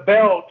 and the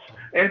belts,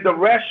 and the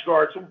rash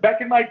guards. Back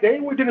in my day,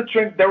 we didn't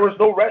train, there was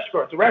no rash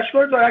guards. Rash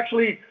guards are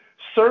actually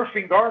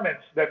surfing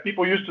garments that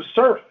people used to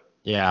surf.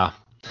 Yeah.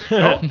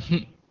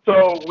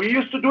 So we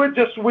used to do it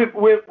just with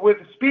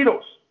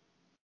Speedos.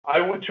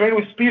 I would train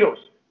with Speedos.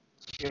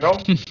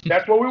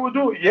 That's what we would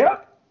do.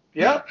 Yeah.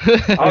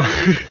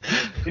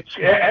 It's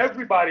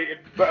everybody.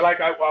 Like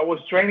I was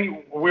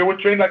training. We would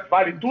train like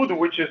Vale Tudo,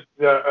 which is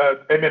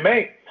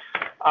MMA.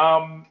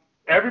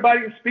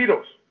 Everybody in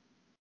Speedos.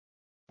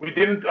 We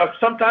didn't.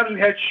 Sometimes we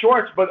had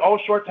shorts, but all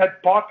shorts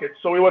had pockets,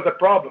 so it was a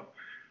problem.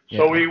 Yeah.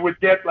 So we would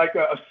get like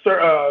a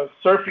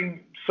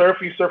surfing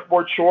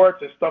surfboard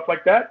shorts and stuff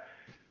like that.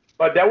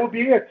 But that would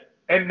be it.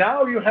 And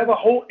now you have a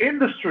whole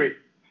industry.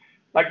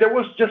 Like there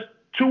was just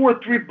 2 or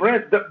 3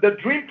 brands. The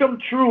dream come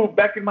true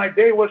back in my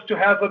day was to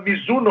have a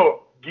Mizuno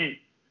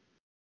gi,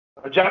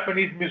 a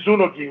Japanese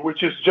Mizuno gi,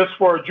 which is just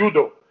for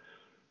judo.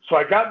 So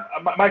I got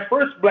my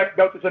first black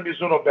belt is a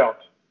Mizuno belt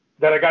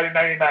that I got in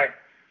 '99.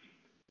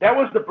 That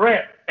was the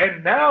brand.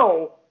 And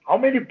now, how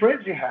many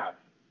brands you have?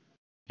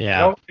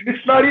 Yeah.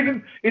 It's not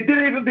even. It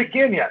didn't even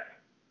begin yet.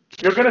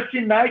 You're gonna see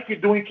Nike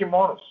doing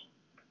kimonos.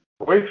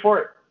 Wait for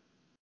it.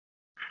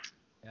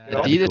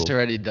 Adidas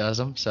already does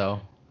them, so.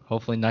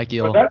 Hopefully Nike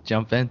will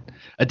jump in.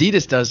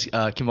 Adidas does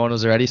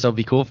kimonos already, so it'd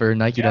be cool for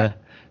Nike to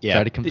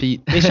try to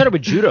compete. They started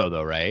with judo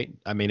though, right?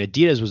 I mean,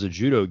 Adidas was a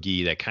judo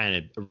gi that kind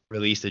of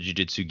released the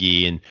jiu-jitsu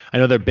gi, and I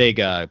know they're big.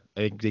 I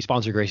think they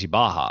sponsor Gracie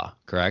Baja,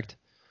 correct?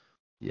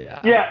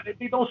 Yeah. Yeah,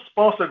 they don't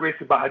sponsor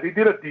Gracie Baja. They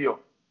did a deal.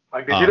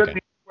 Like they did a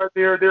deal where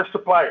they're their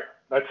supplier.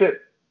 That's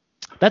it.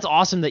 That's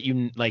awesome that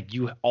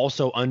you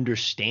also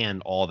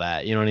understand all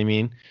that. You know what I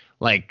mean?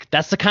 Like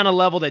that's the kind of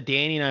level that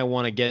Danny and I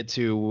want to get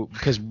to,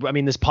 because I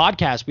mean this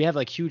podcast, we have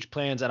like huge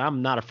plans, and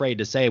I'm not afraid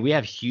to say we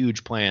have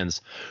huge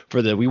plans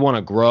we want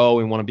to grow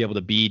and want to be able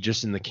to be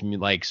just in the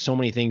community, like so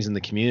many things in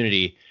the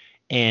community.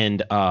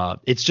 And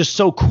it's just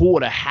so cool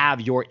to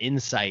have your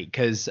insight,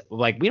 because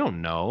like we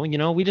don't know,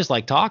 we just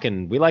like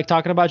talking. We like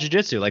talking about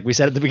jiu-jitsu, like we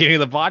said at the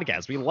beginning of the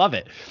podcast. We love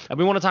it, and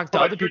we want to talk to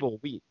other people.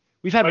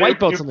 We've had white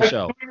belts on the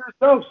show.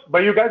 But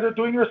you guys are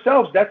doing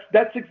yourselves.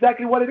 That's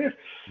exactly what it is.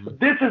 Mm-hmm.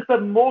 This is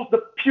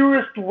the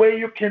purest way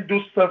you can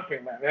do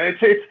something, man.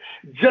 It's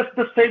just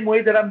the same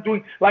way that I'm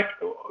doing. Like,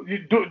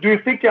 do you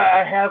think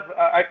I have?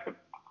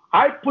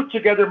 I put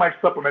together my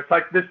supplements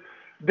like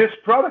this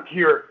product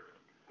here.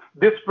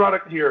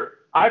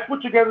 I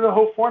put together the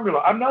whole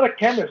formula. I'm not a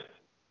chemist,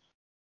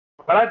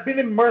 but I've been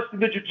immersed in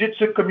the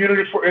jiu-jitsu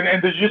community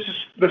and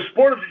the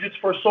sport of jiu-jitsu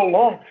for so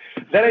long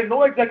that I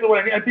know exactly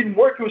what I need. I've been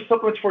working with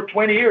supplements for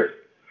 20 years.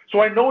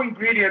 So I know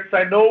ingredients,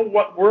 I know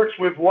what works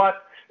with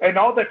what, and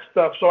all that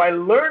stuff. So I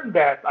learned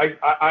that.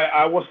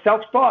 I was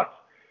self-taught.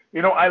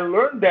 I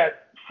learned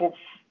that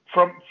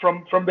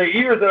from the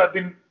years that I've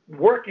been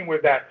working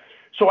with that.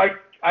 So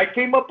I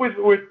came up with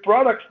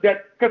products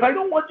that, because I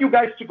don't want you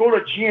guys to go to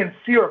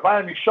GNC or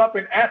Vitamin Shop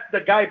and ask the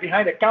guy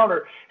behind the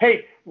counter,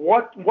 hey,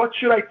 what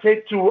should I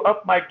take to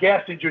up my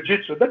gas in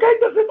jiu-jitsu? The guy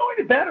doesn't know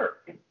any better.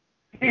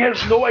 He has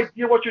no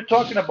idea what you're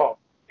talking about.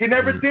 He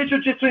never did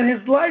jiu-jitsu in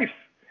his life.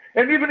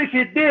 And even if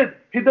he did,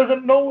 he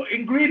doesn't know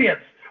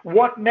ingredients,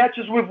 what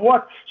matches with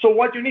what, so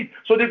what you need.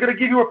 So they're going to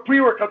give you a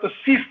pre-workout, the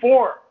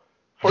C4.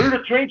 For you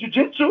to train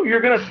jiu-jitsu,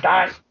 you're going to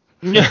die.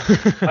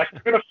 Like,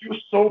 you're going to feel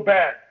so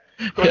bad.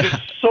 Because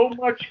there's so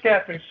much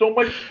caffeine, so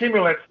much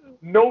stimulants,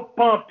 no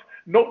pump,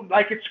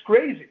 it's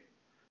crazy.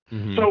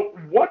 Mm-hmm. So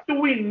what do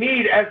we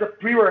need as a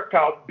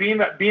pre-workout,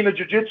 being a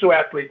jiu-jitsu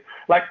athlete?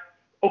 Like,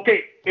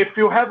 okay, if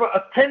you have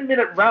a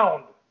 10-minute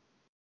round,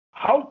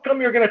 how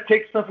come you're going to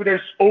take something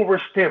that's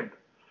overstimmed?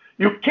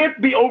 You can't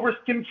be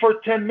overstimmed for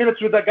 10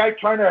 minutes with a guy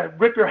trying to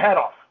rip your head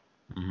off.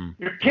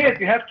 Mm-hmm. You can't.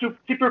 You have to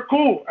keep your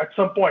cool at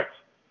some point.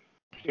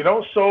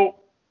 So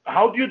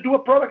how do you do a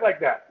product like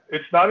that?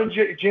 It's not in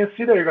GNC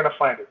that you're going to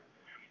find it.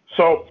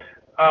 So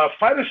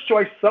Fighter's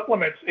Choice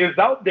Supplements is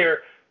out there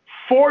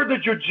for the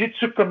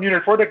jiu-jitsu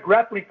community, for the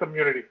grappling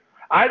community.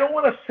 I don't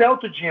want to sell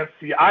to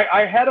GNC.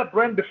 I had a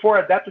brand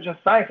before, Adaptogen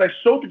Science. I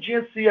sold to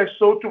GNC. I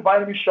sold to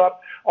Vitamin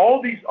Shop,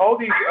 all these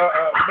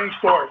main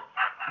stores.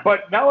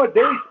 But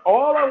nowadays,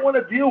 all I want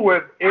to deal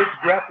with is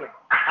grappling.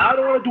 I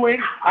don't want to do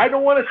anything. I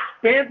don't want to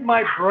spend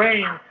my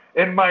brain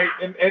and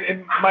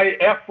my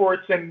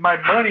efforts and my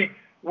money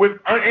with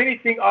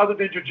anything other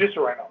than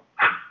jiu-jitsu right now.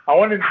 I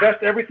want to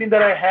invest everything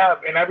that I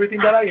have and everything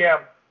that I am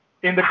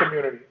in the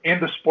community, in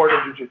the sport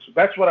of jiu-jitsu.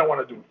 That's what I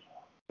want to do.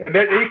 And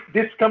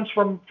this comes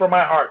from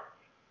my heart.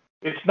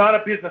 It's not a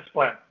business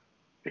plan.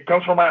 It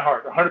comes from my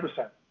heart,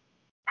 100%.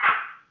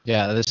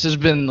 Yeah, this has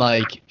been,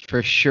 like,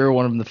 for sure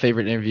one of the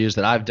favorite interviews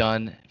that I've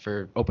done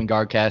for Open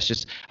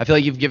GuardCast. I feel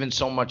like you've given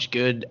so much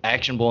good,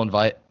 actionable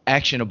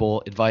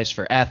advice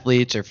for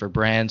athletes or for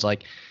brands.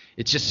 Like,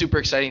 it's just super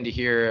exciting to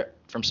hear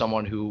from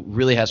someone who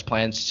really has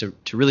plans to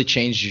really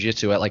change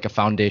jiu-jitsu at, like, a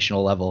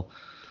foundational level.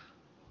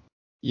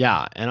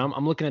 Yeah, and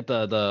I'm looking at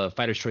the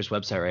Fighter's Choice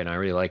website right now. I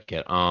really like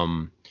it.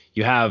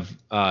 You have,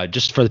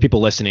 just for the people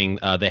listening,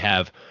 they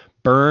have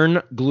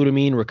Burn,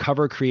 Glutamine,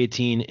 Recover,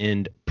 Creatine,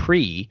 and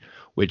Pre,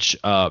 which,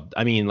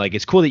 I mean, like,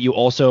 it's cool that you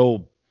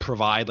also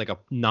provide like a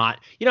not,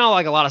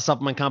 like a lot of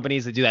supplement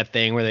companies that do that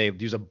thing where they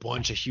use a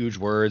bunch of huge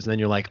words and then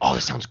you're like, oh,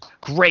 this sounds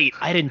great.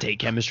 I didn't take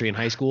chemistry in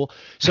high school.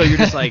 So you're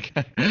just like,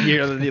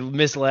 you're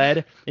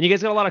misled. And you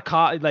guys got a lot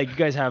of like you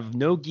guys have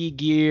no gi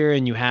gear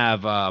and you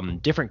have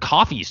different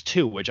coffees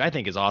too, which I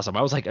think is awesome.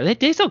 I was like,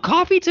 they sell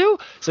coffee too?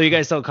 So you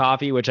guys sell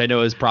coffee, which I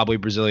know is probably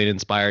Brazilian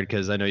inspired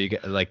because I know you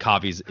get like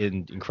coffee's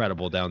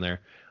incredible down there.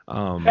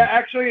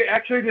 Actually,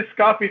 this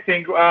coffee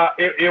thing,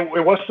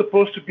 it was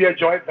supposed to be a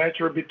joint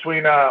venture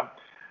between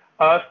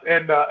us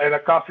and a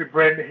coffee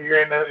brand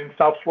here in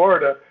South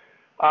Florida.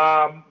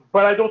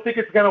 But I don't think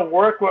it's going to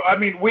work. Well, I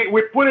mean,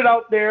 we put it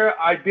out there.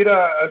 I did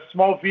a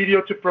small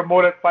video to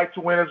promote it, Fight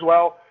to Win as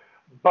well.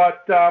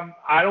 But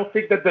I don't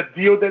think that the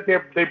deal that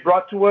they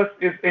brought to us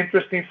is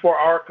interesting for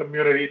our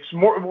community. It's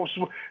more,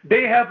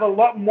 they have a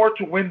lot more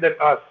to win than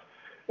us.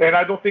 And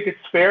I don't think it's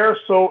fair,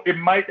 so it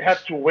might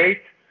have to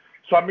wait.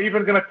 So I'm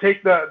even going to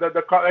take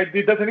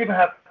it doesn't even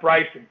have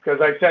pricing because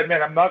I said,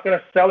 man, I'm not going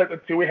to sell it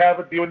until we have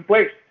a deal in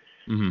place.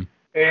 Mm-hmm.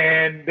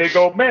 And they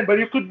go, man, but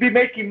you could be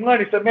making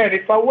money. I said, man,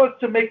 if I was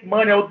to make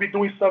money, I would be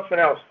doing something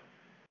else.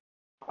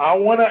 I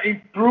want to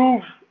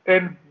improve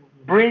and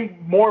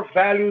bring more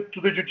value to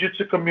the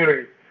jiu-jitsu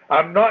community.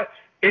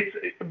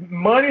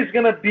 Money is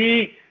going to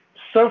be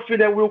something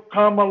that will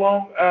come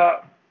along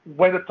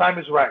when the time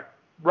is right.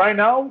 Right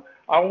now,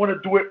 I want to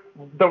do it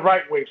the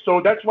right way.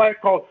 So that's why I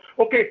called.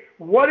 Okay,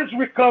 what is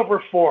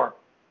recover for?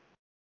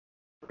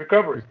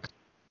 Recovery.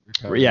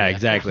 Yeah,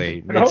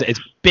 exactly. You know? It's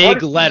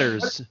big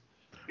letters.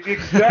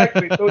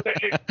 Exactly. So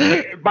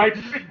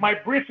my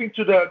briefing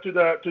to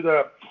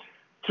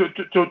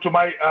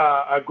my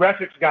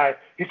graphics guy,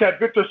 he said,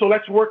 Victor, so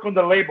let's work on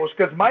the labels,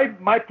 because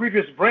my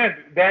previous brand,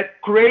 they had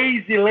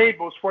crazy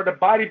labels for the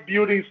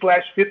bodybuilding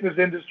 / fitness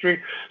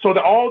industry. So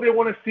that all they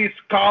want to see is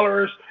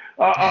collars,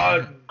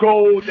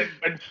 gold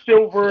and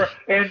silver,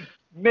 and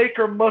make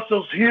our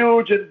muscles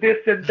huge and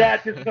this and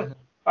that.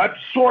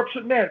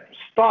 Absorption, man,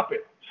 stop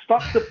it.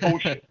 Stop the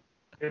bullshit.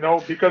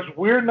 Because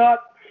we're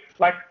not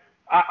like.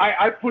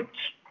 I put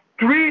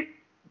 3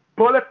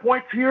 bullet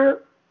points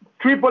here,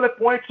 3 bullet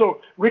points. So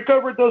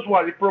recovery does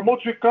what? It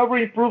promotes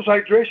recovery, improves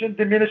hydration,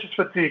 diminishes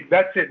fatigue.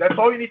 That's it. That's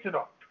all you need to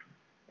know.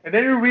 And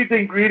then you read the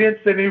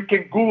ingredients, and you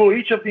can Google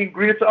each of the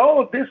ingredients.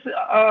 Oh, this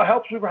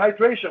helps with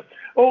hydration.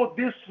 Oh,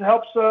 this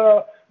helps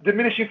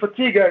diminishing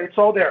fatigue. It's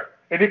all there.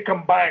 And it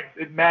combines,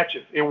 it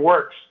matches, it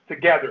works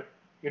together.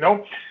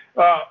 The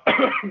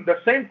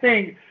same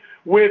thing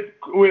with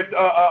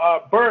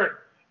burn.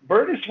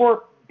 Burn is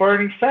for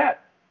burning fat.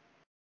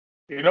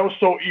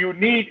 So you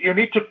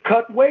need to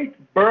cut weight.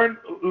 Burn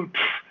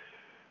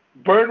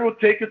will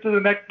take you to the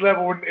next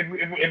level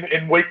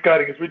in weight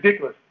cutting. It's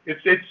ridiculous.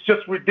 It's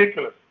just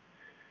ridiculous.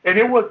 And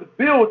it was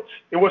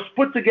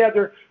put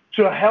together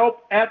to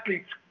help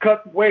athletes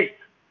cut weight,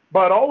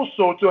 but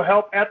also to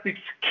help athletes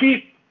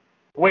keep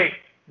weight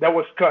that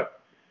was cut.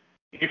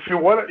 If you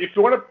want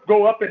to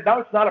go up and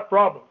down, it's not a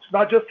problem. It's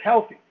not just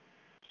healthy.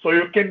 So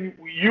you can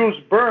use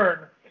burn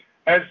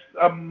as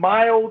a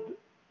mild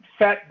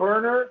fat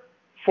burner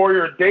for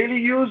your daily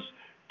use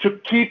to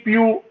keep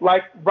you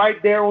like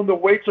right there on the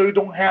weight, so you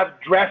don't have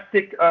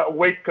drastic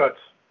weight cuts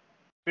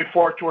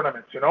before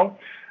tournaments.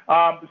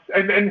 How do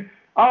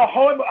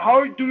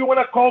you want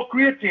to call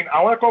creatine?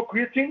 I want to call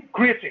creatine.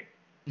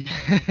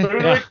 So you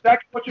know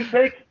exactly what you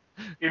take.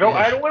 Yeah.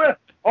 I don't want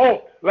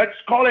to. Let's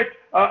call it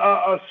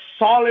a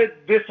solid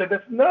this and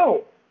that.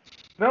 No,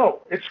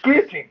 it's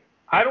creatine.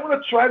 I don't want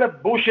to try to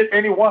bullshit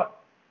anyone.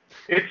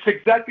 It's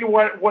exactly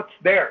what's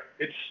there.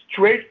 It's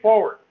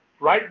straightforward.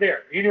 Right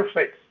there, in your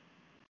face.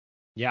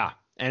 Yeah,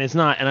 and it's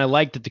not. And I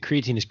like that the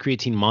creatine is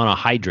creatine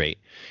monohydrate.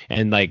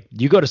 And like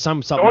you go to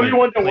some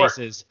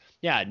places.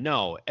 Yeah,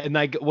 no. And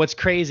like what's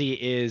crazy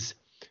is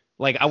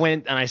like I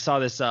went and I saw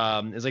this.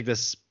 It's like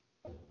this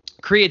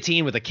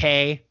creatine with a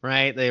K,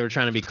 right? They were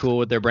trying to be cool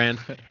with their brand.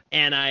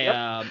 And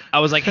I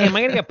was like, hey, am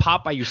I gonna get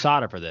popped by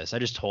USADA for this? I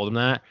just told him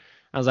that.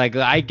 I was like,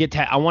 I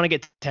want to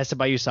get tested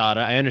by USADA.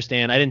 I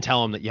understand. I didn't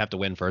tell him that you have to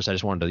win first. I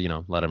just wanted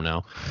to, let him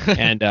know.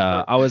 And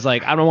I was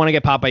like, I don't want to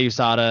get popped by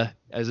USADA.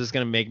 Is this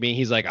going to make me?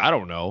 He's like, I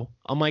don't know.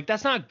 I'm like,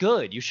 that's not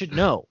good. You should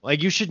know.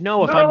 Like, you should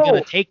know if I'm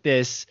going to take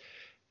this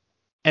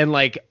and,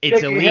 like,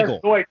 it's illegal. He has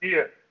no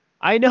idea.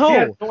 I know. He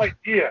has no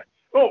idea.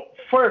 Oh,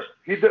 first,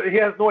 he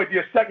has no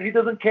idea. Second, he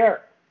doesn't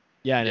care.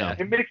 Yeah, I know.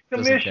 He makes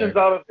commissions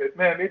out of it,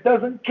 man. He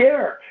doesn't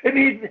care. And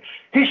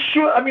he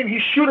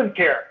shouldn't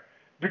care.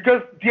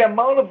 Because the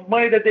amount of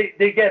money that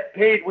they get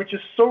paid, which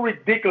is so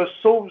ridiculous,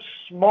 so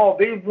small,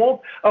 they won't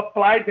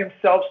apply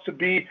themselves to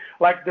be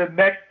like the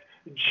next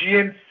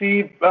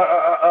GNC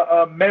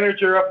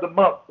manager of the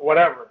month,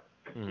 whatever,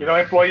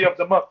 employee of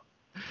the month.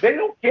 They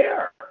don't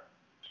care.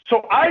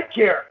 So I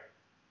care,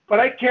 but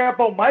I care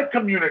about my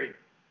community.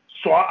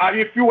 So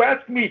if you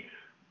ask me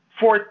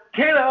for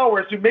 10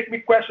 hours, you make me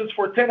questions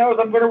for 10 hours,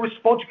 I'm going to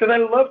respond to you because I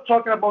love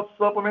talking about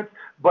supplements,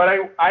 but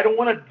I don't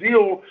want to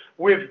deal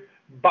with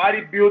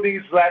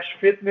bodybuilding /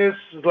 fitness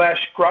 /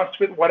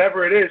 CrossFit,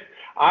 whatever it is.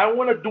 I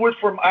want to do it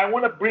I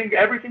want to bring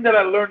everything that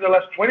I learned the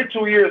last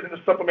 22 years in the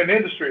supplement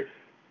industry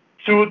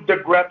to the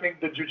grappling,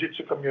 the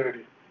jiu-jitsu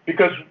community.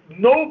 Because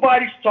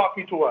nobody's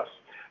talking to us.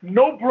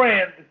 No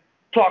brand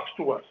talks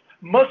to us.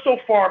 Muscle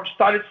Farm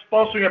started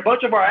sponsoring a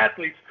bunch of our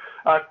athletes.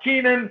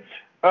 Keenan,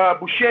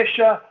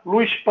 Buchecha,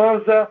 Luis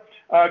Panza,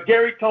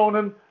 Gary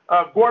Tonin,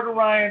 Gordon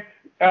Ryan,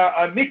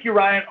 Nicky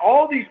Ryan,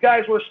 all these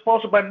guys were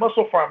sponsored by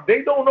Muscle Farm.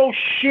 They don't know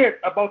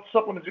shit about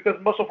supplements because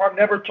Muscle Farm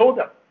never told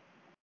them.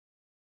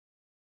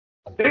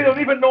 They don't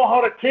even know how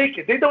to take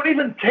it. They don't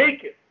even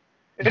take it.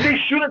 And they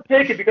shouldn't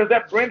take it because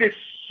that brand is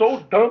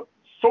so dumb,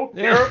 so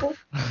terrible,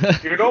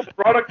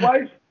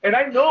 product-wise. And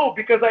I know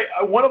because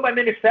one of my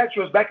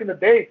manufacturers back in the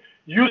day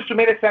used to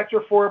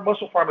manufacture for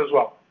Muscle Farm as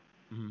well.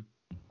 Mm-hmm.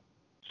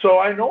 So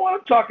I know what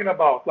I'm talking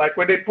about. Like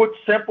when they put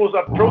samples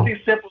of protein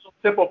samples on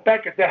simple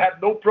packets that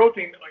have no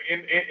protein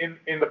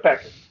in the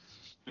packet.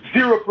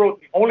 0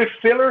 protein, only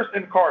fillers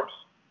and carbs.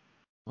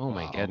 Oh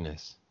my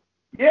goodness.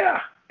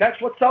 Yeah,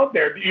 that's what's out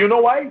there. You know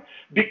why?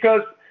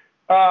 Because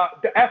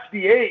the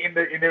FDA in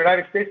the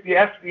United States, the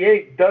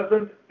FDA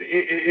doesn't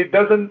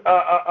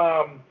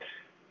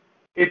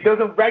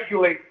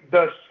regulate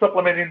the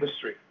supplement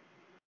industry.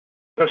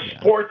 The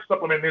sports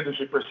supplement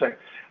industry per se.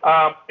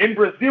 In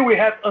Brazil, we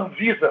have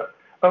Anvisa.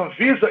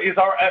 Anvisa is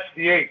our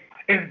FDA,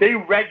 and they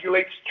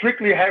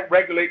strictly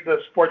regulate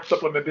the sports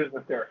supplement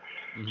business there.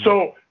 Mm-hmm.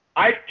 So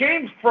I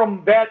came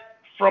from that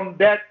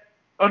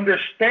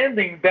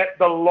understanding that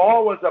the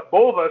law was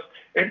above us,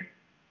 and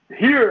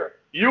here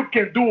you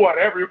can do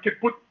whatever. You can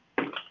put,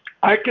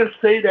 I can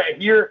say that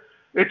here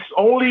it's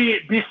only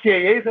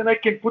BCAAs, and I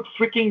can put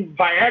freaking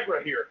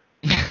Viagra here.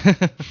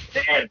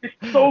 Man,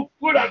 it's so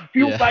good. I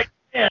feel like,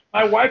 man,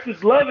 my wife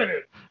is loving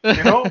it.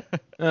 You know,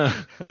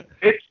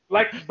 it's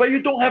like, but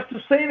you don't have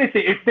to say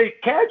anything. If they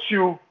catch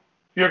you,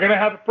 you're gonna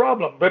have a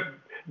problem. But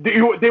they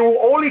will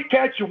only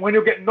catch you when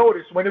you get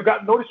noticed. When you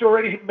got noticed, you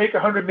already make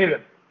 100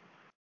 million.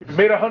 You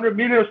made 100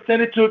 million,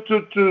 send it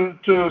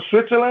to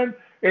Switzerland,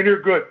 and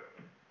you're good.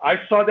 I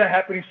saw that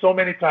happening so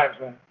many times,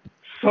 man.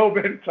 So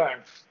many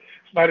times.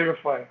 It's not even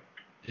funny.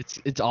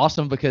 It's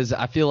awesome because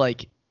I feel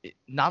like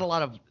not a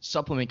lot of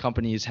supplement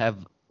companies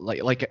have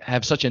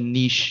have such a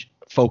niche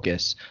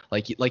focus.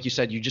 Like you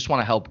said, you just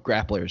want to help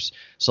grapplers.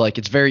 So like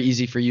it's very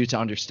easy for you to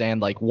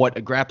understand like what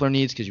a grappler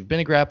needs because you've been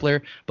a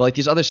grappler. But like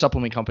these other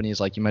supplement companies,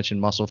 like you mentioned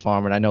Muscle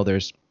Farm, and I know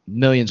there's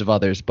millions of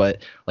others,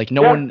 but like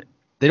no one,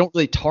 they don't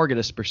really target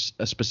a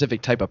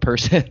specific type of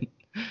person.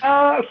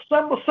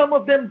 Some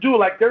of them do.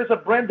 Like there's a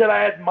brand that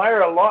I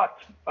admire a lot,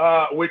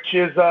 which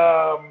is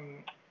a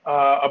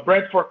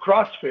brand for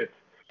CrossFit.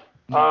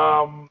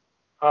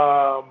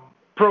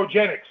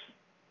 Progenics.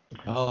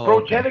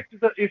 Progenics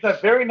is a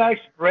very nice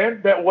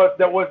brand that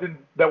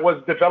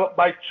was developed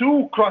by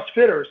two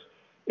CrossFitters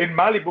in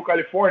Malibu,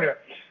 California,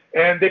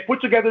 and they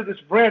put together this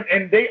brand,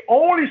 and they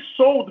only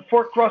sold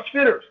for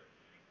CrossFitters.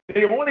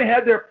 They only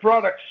had their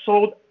products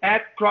sold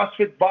at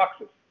CrossFit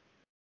boxes,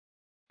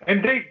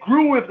 and they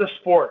grew with the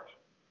sport.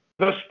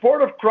 The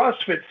sport of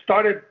CrossFit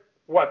started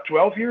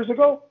 12 years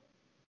ago,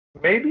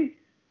 maybe.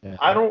 Yeah.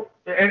 I don't.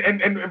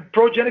 And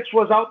Progenics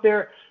was out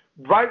there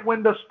right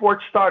when the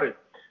sport started.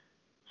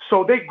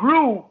 So they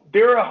grew.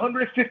 They're a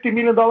 $150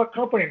 million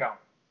company now.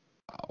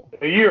 Wow.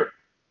 A year.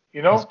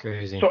 You know? That's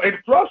crazy. So and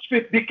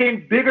CrossFit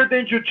became bigger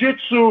than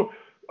Jiu-Jitsu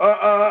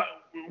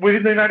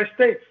within the United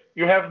States.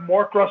 You have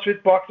more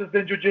CrossFit boxes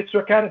than Jiu-Jitsu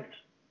academies.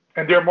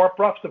 And they're more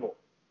profitable.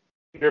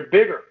 They're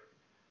bigger.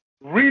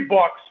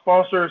 Reebok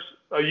sponsors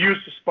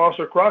used to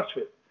sponsor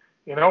CrossFit.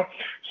 You know?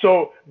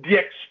 So the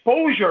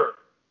exposure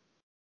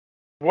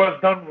was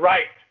done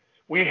right.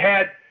 They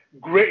had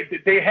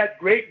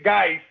great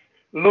guys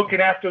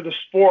looking after the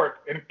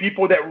sport and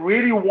people that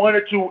really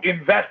wanted to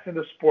invest in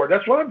the sport.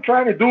 That's what I'm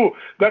trying to do.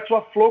 That's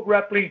what Flow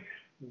Grappling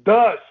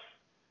does.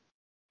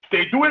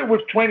 They do it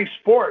with 20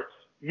 sports,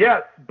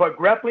 yes, but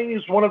grappling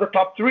is one of the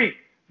top 3.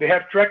 They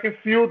have track and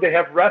field, they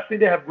have wrestling,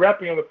 they have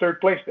grappling on the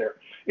 3rd place there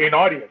in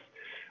audience.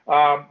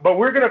 But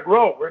we're going to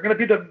grow. We're going to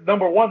be the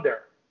number 1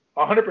 there,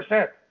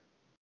 100%.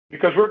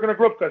 Because we're going to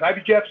grow, because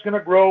IBJJF is going to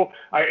grow.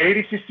 Our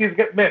ADCC is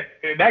going to,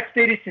 next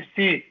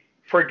ADCC,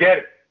 forget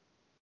it.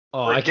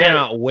 Oh, I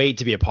cannot wait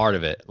to be a part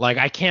of it. Like,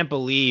 I can't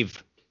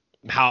believe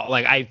how,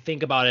 like, I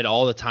think about it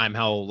all the time,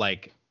 how,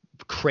 like,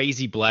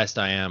 crazy blessed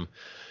I am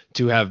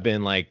to have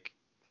been, like,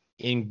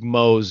 in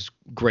Mo's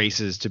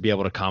graces to be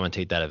able to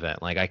commentate that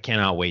event. Like, I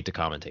cannot wait to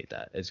commentate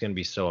that. It's going to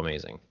be so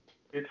amazing.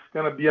 It's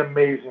going to be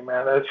amazing,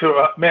 man.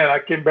 Man, I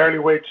can barely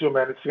wait too,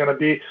 man. It's going to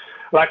be,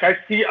 like, I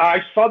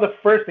saw the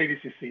first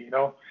ADCC, you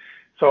know.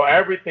 So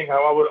everything,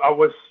 I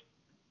was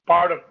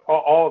part of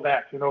all of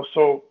that, you know.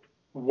 So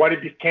what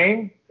it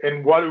became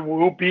and what it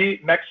will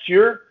be next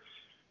year.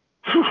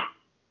 Whew.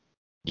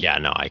 Yeah,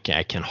 no, I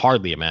can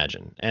hardly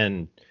imagine.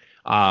 And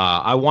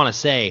I want to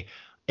say,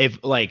 if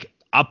like,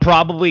 I'm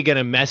probably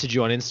gonna message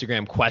you on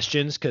Instagram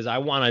questions because I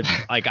want to,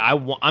 like,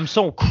 I'm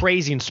so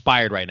crazy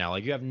inspired right now.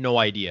 Like, you have no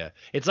idea.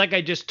 It's like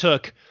I just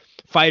took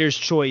Fighter's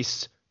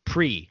Choice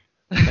pre.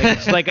 Like,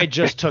 it's like I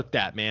just took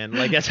that, man.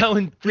 Like, that's how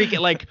freaking,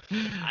 like,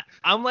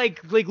 I'm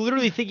like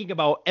literally thinking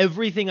about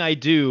everything I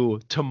do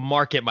to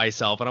market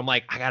myself, and I'm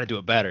like, I gotta do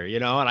it better, you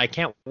know. And I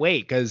can't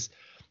wait because,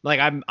 like,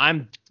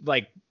 I'm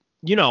like,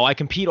 you know, I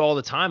compete all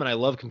the time, and I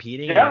love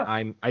competing.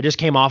 Yeah. I just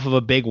came off of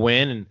a big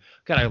win, and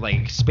gotta like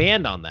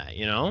expand on that,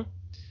 you know.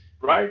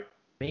 Right.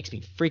 Makes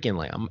me freaking,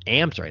 like, I'm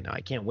amped right now.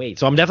 I can't wait.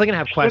 So I'm definitely gonna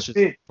have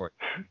questions for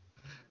you.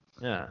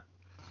 Yeah.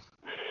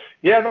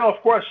 Yeah, no,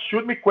 of course.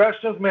 Shoot me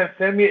questions, man.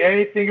 Send me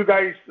anything you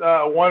guys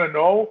want to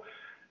know.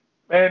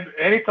 And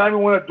anytime you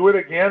want to do it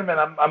again, man,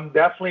 I'm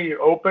definitely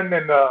open.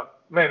 And,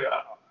 man,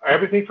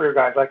 everything for you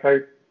guys. Like,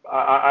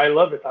 I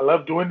love it. I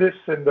love doing this.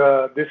 And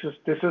this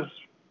is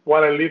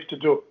what I live to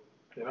do,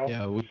 you know?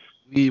 Yeah,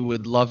 we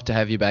would love to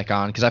have you back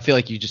on because I feel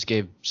like you just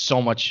gave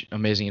so much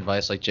amazing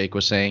advice, like Jake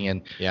was saying.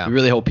 And we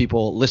really hope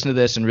people listen to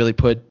this and really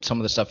put some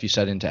of the stuff you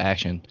said into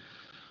action.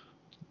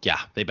 Yeah,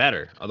 they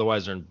better.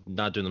 Otherwise, they're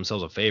not doing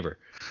themselves a favor.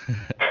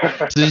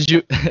 So did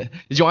you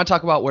want to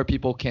talk about where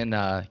people can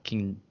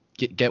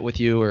get with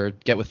you or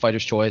get with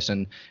Fighter's Choice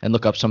and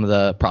look up some of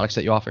the products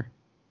that you offer?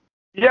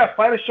 Yeah,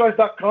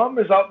 FightersChoice.com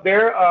is out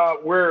there.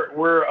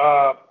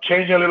 We're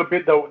changing a little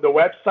bit the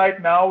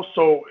website now,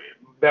 so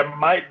there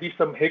might be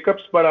some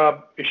hiccups,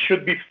 but it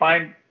should be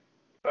fine.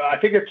 I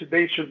think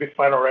today it should be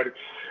fine already.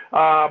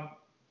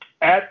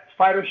 At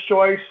Fighter's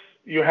Choice,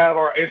 you have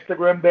our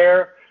Instagram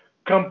there.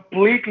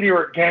 Completely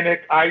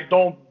organic. I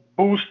don't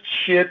boost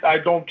shit. I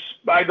don't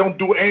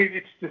do any.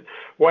 It's just,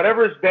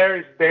 whatever is there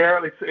is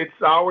there.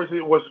 It's ours.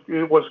 It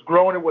was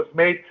grown. It was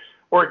made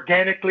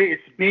organically.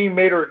 It's being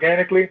made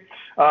organically.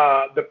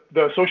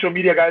 The social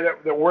media guy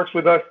that works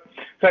with us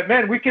said,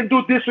 man, we can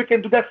do this. We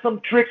can do that. Some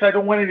tricks. I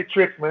don't want any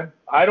tricks, man.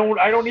 I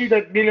don't need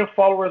a million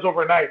followers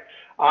overnight.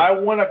 I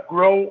want to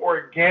grow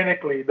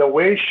organically the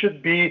way it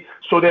should be,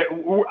 so that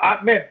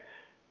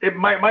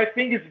my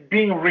thing is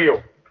being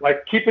real,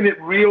 like keeping it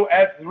real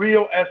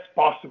as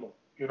possible,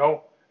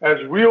 as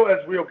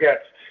real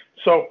gets.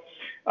 So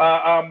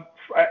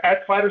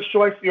at Fighter's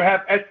Choice, you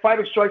have at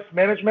Fighter's Choice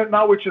Management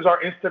now, which is our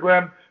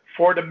Instagram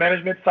for the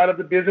management side of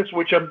the business,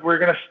 which we're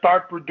going to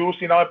start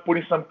producing now and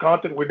putting some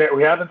content.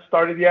 We haven't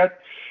started yet.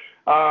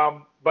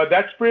 But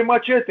that's pretty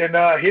much it. And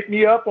hit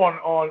me up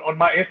on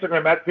my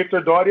Instagram at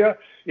Viktor Doria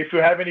if you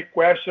have any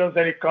questions,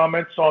 any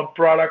comments on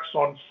products,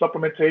 on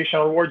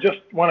supplementation, or just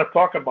want to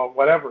talk about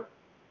whatever.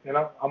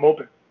 I'm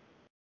open.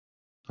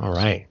 All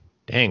right.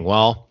 Dang.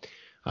 Well,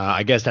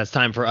 I guess that's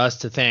time for us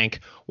to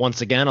thank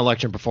once again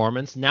Electrum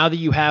Performance. Now that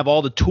you have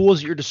all the tools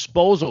at your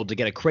disposal to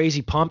get a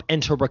crazy pump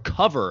and to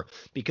recover,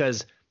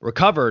 because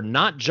recover,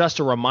 not just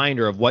a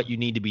reminder of what you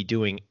need to be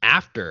doing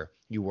after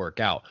you work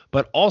out,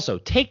 but also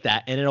take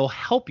that and it'll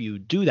help you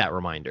do that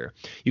reminder.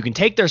 You can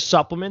take their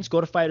supplements, go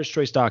to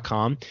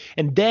fighterschoice.com,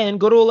 and then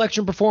go to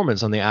Electrum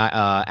Performance on the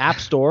App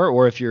Store,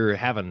 or if you don't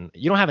have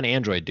an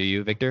Android, do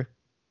you, Victor?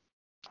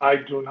 I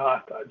do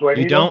not. Do I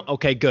need You don't? them?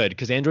 Okay, good,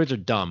 because Androids are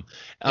dumb.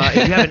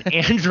 If you have an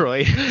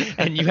Android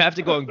and you have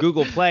to go on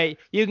Google Play,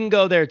 you can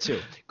go there too.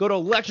 Go to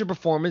Electrum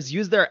Performance,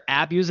 use their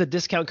app, use a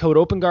discount code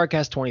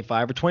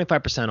OpenGuardCast25 or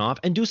 25% off,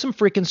 and do some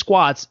freaking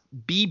squats.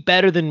 Be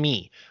better than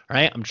me, all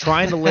right? I'm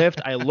trying to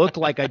lift. I look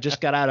like I just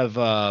got out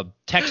of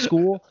tech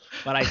school,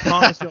 but I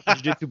promise you I'm a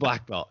jiu-jitsu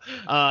black belt.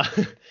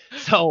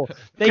 So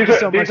thank you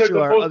so much to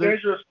our most other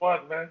dangerous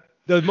ones, man.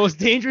 The most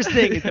dangerous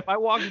thing is if I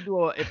walked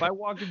into a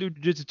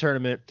jiu-jitsu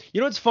tournament.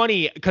 It's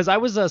funny because I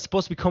was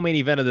supposed to be co-main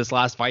event of this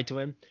last fight to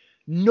him.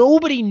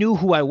 Nobody knew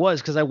who I was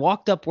because I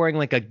walked up wearing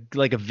like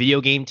a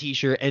video game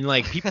T-shirt, and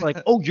like people are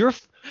like, "Oh, you're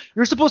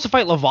supposed to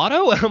fight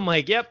Lovato?" And I'm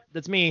like, "Yep,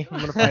 that's me. I'm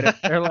gonna fight it."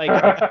 They're like,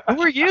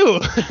 "Who are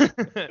you?"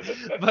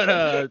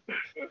 But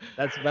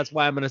that's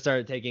why I'm gonna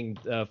start taking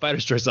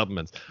Fighter's Choice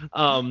supplements.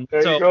 There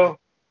you go.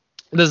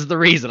 This is the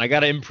reason I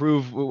gotta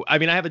improve. I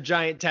mean, I have a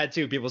giant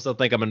tattoo. People still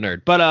think I'm a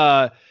nerd,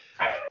 but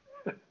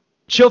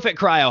ChillFit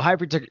Cryo,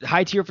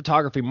 high tier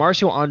photography,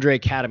 Marcio Andre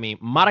Academy,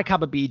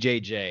 Maracaba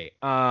BJJ,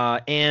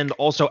 and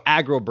also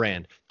Agro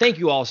Brand. Thank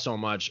you all so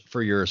much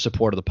for your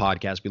support of the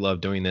podcast. We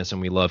love doing this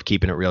and we love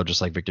keeping it real, just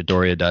like Viktor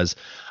Doria does.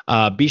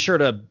 Be sure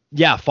to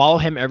follow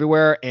him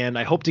everywhere, and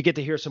I hope to get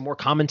to hear some more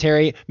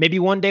commentary. Maybe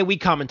one day we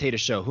commentate a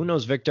show. Who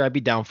knows, Victor? I'd be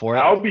down for it.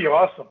 That would be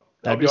awesome.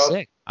 That'd be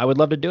sick. I would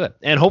love to do it,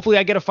 and hopefully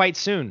I get a fight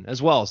soon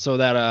as well, so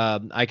that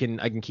I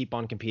can keep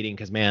on competing.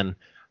 Because man,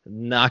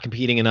 not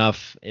competing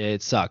enough,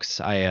 it sucks.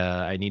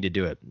 I need to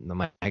do it.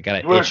 I got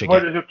to itch again.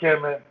 As much as you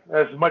can, man.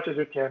 As much as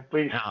you can,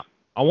 please.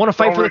 I want to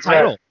fight for the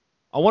title.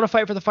 I want to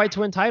fight for the fight to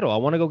win title. I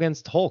want to go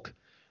against Hulk.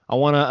 I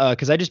want to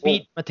because I just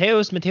beat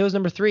Mateos. Mateos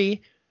number 3.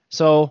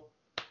 So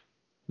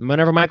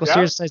whenever Michael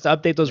Sears decides to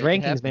update those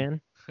rankings, man,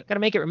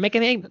 gotta make it.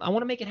 I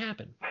want to make it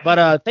happen.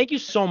 But thank you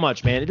so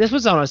much, man. This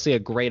was honestly a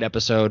great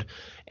episode.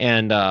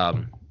 And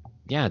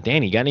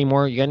Danny, you got any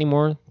more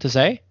to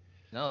say?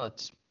 No,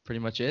 that's pretty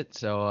much it.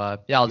 So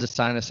I'll just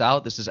sign us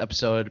out. This is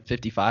episode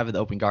 55 of the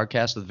Open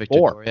GuardCast with Viktor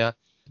Doria.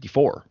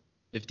 54.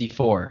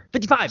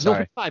 55. Sorry. No,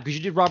 55, because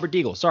you did Robert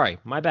Deagle. Sorry,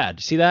 my bad.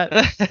 You see that?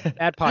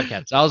 Bad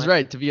podcast. I was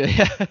right to be.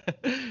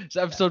 It's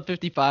episode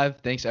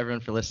 55. Thanks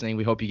everyone for listening.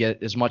 We hope you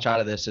get as much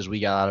out of this as we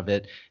got out of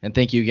it. And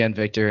thank you again,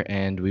 Viktor.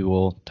 And we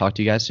will talk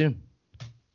to you guys soon.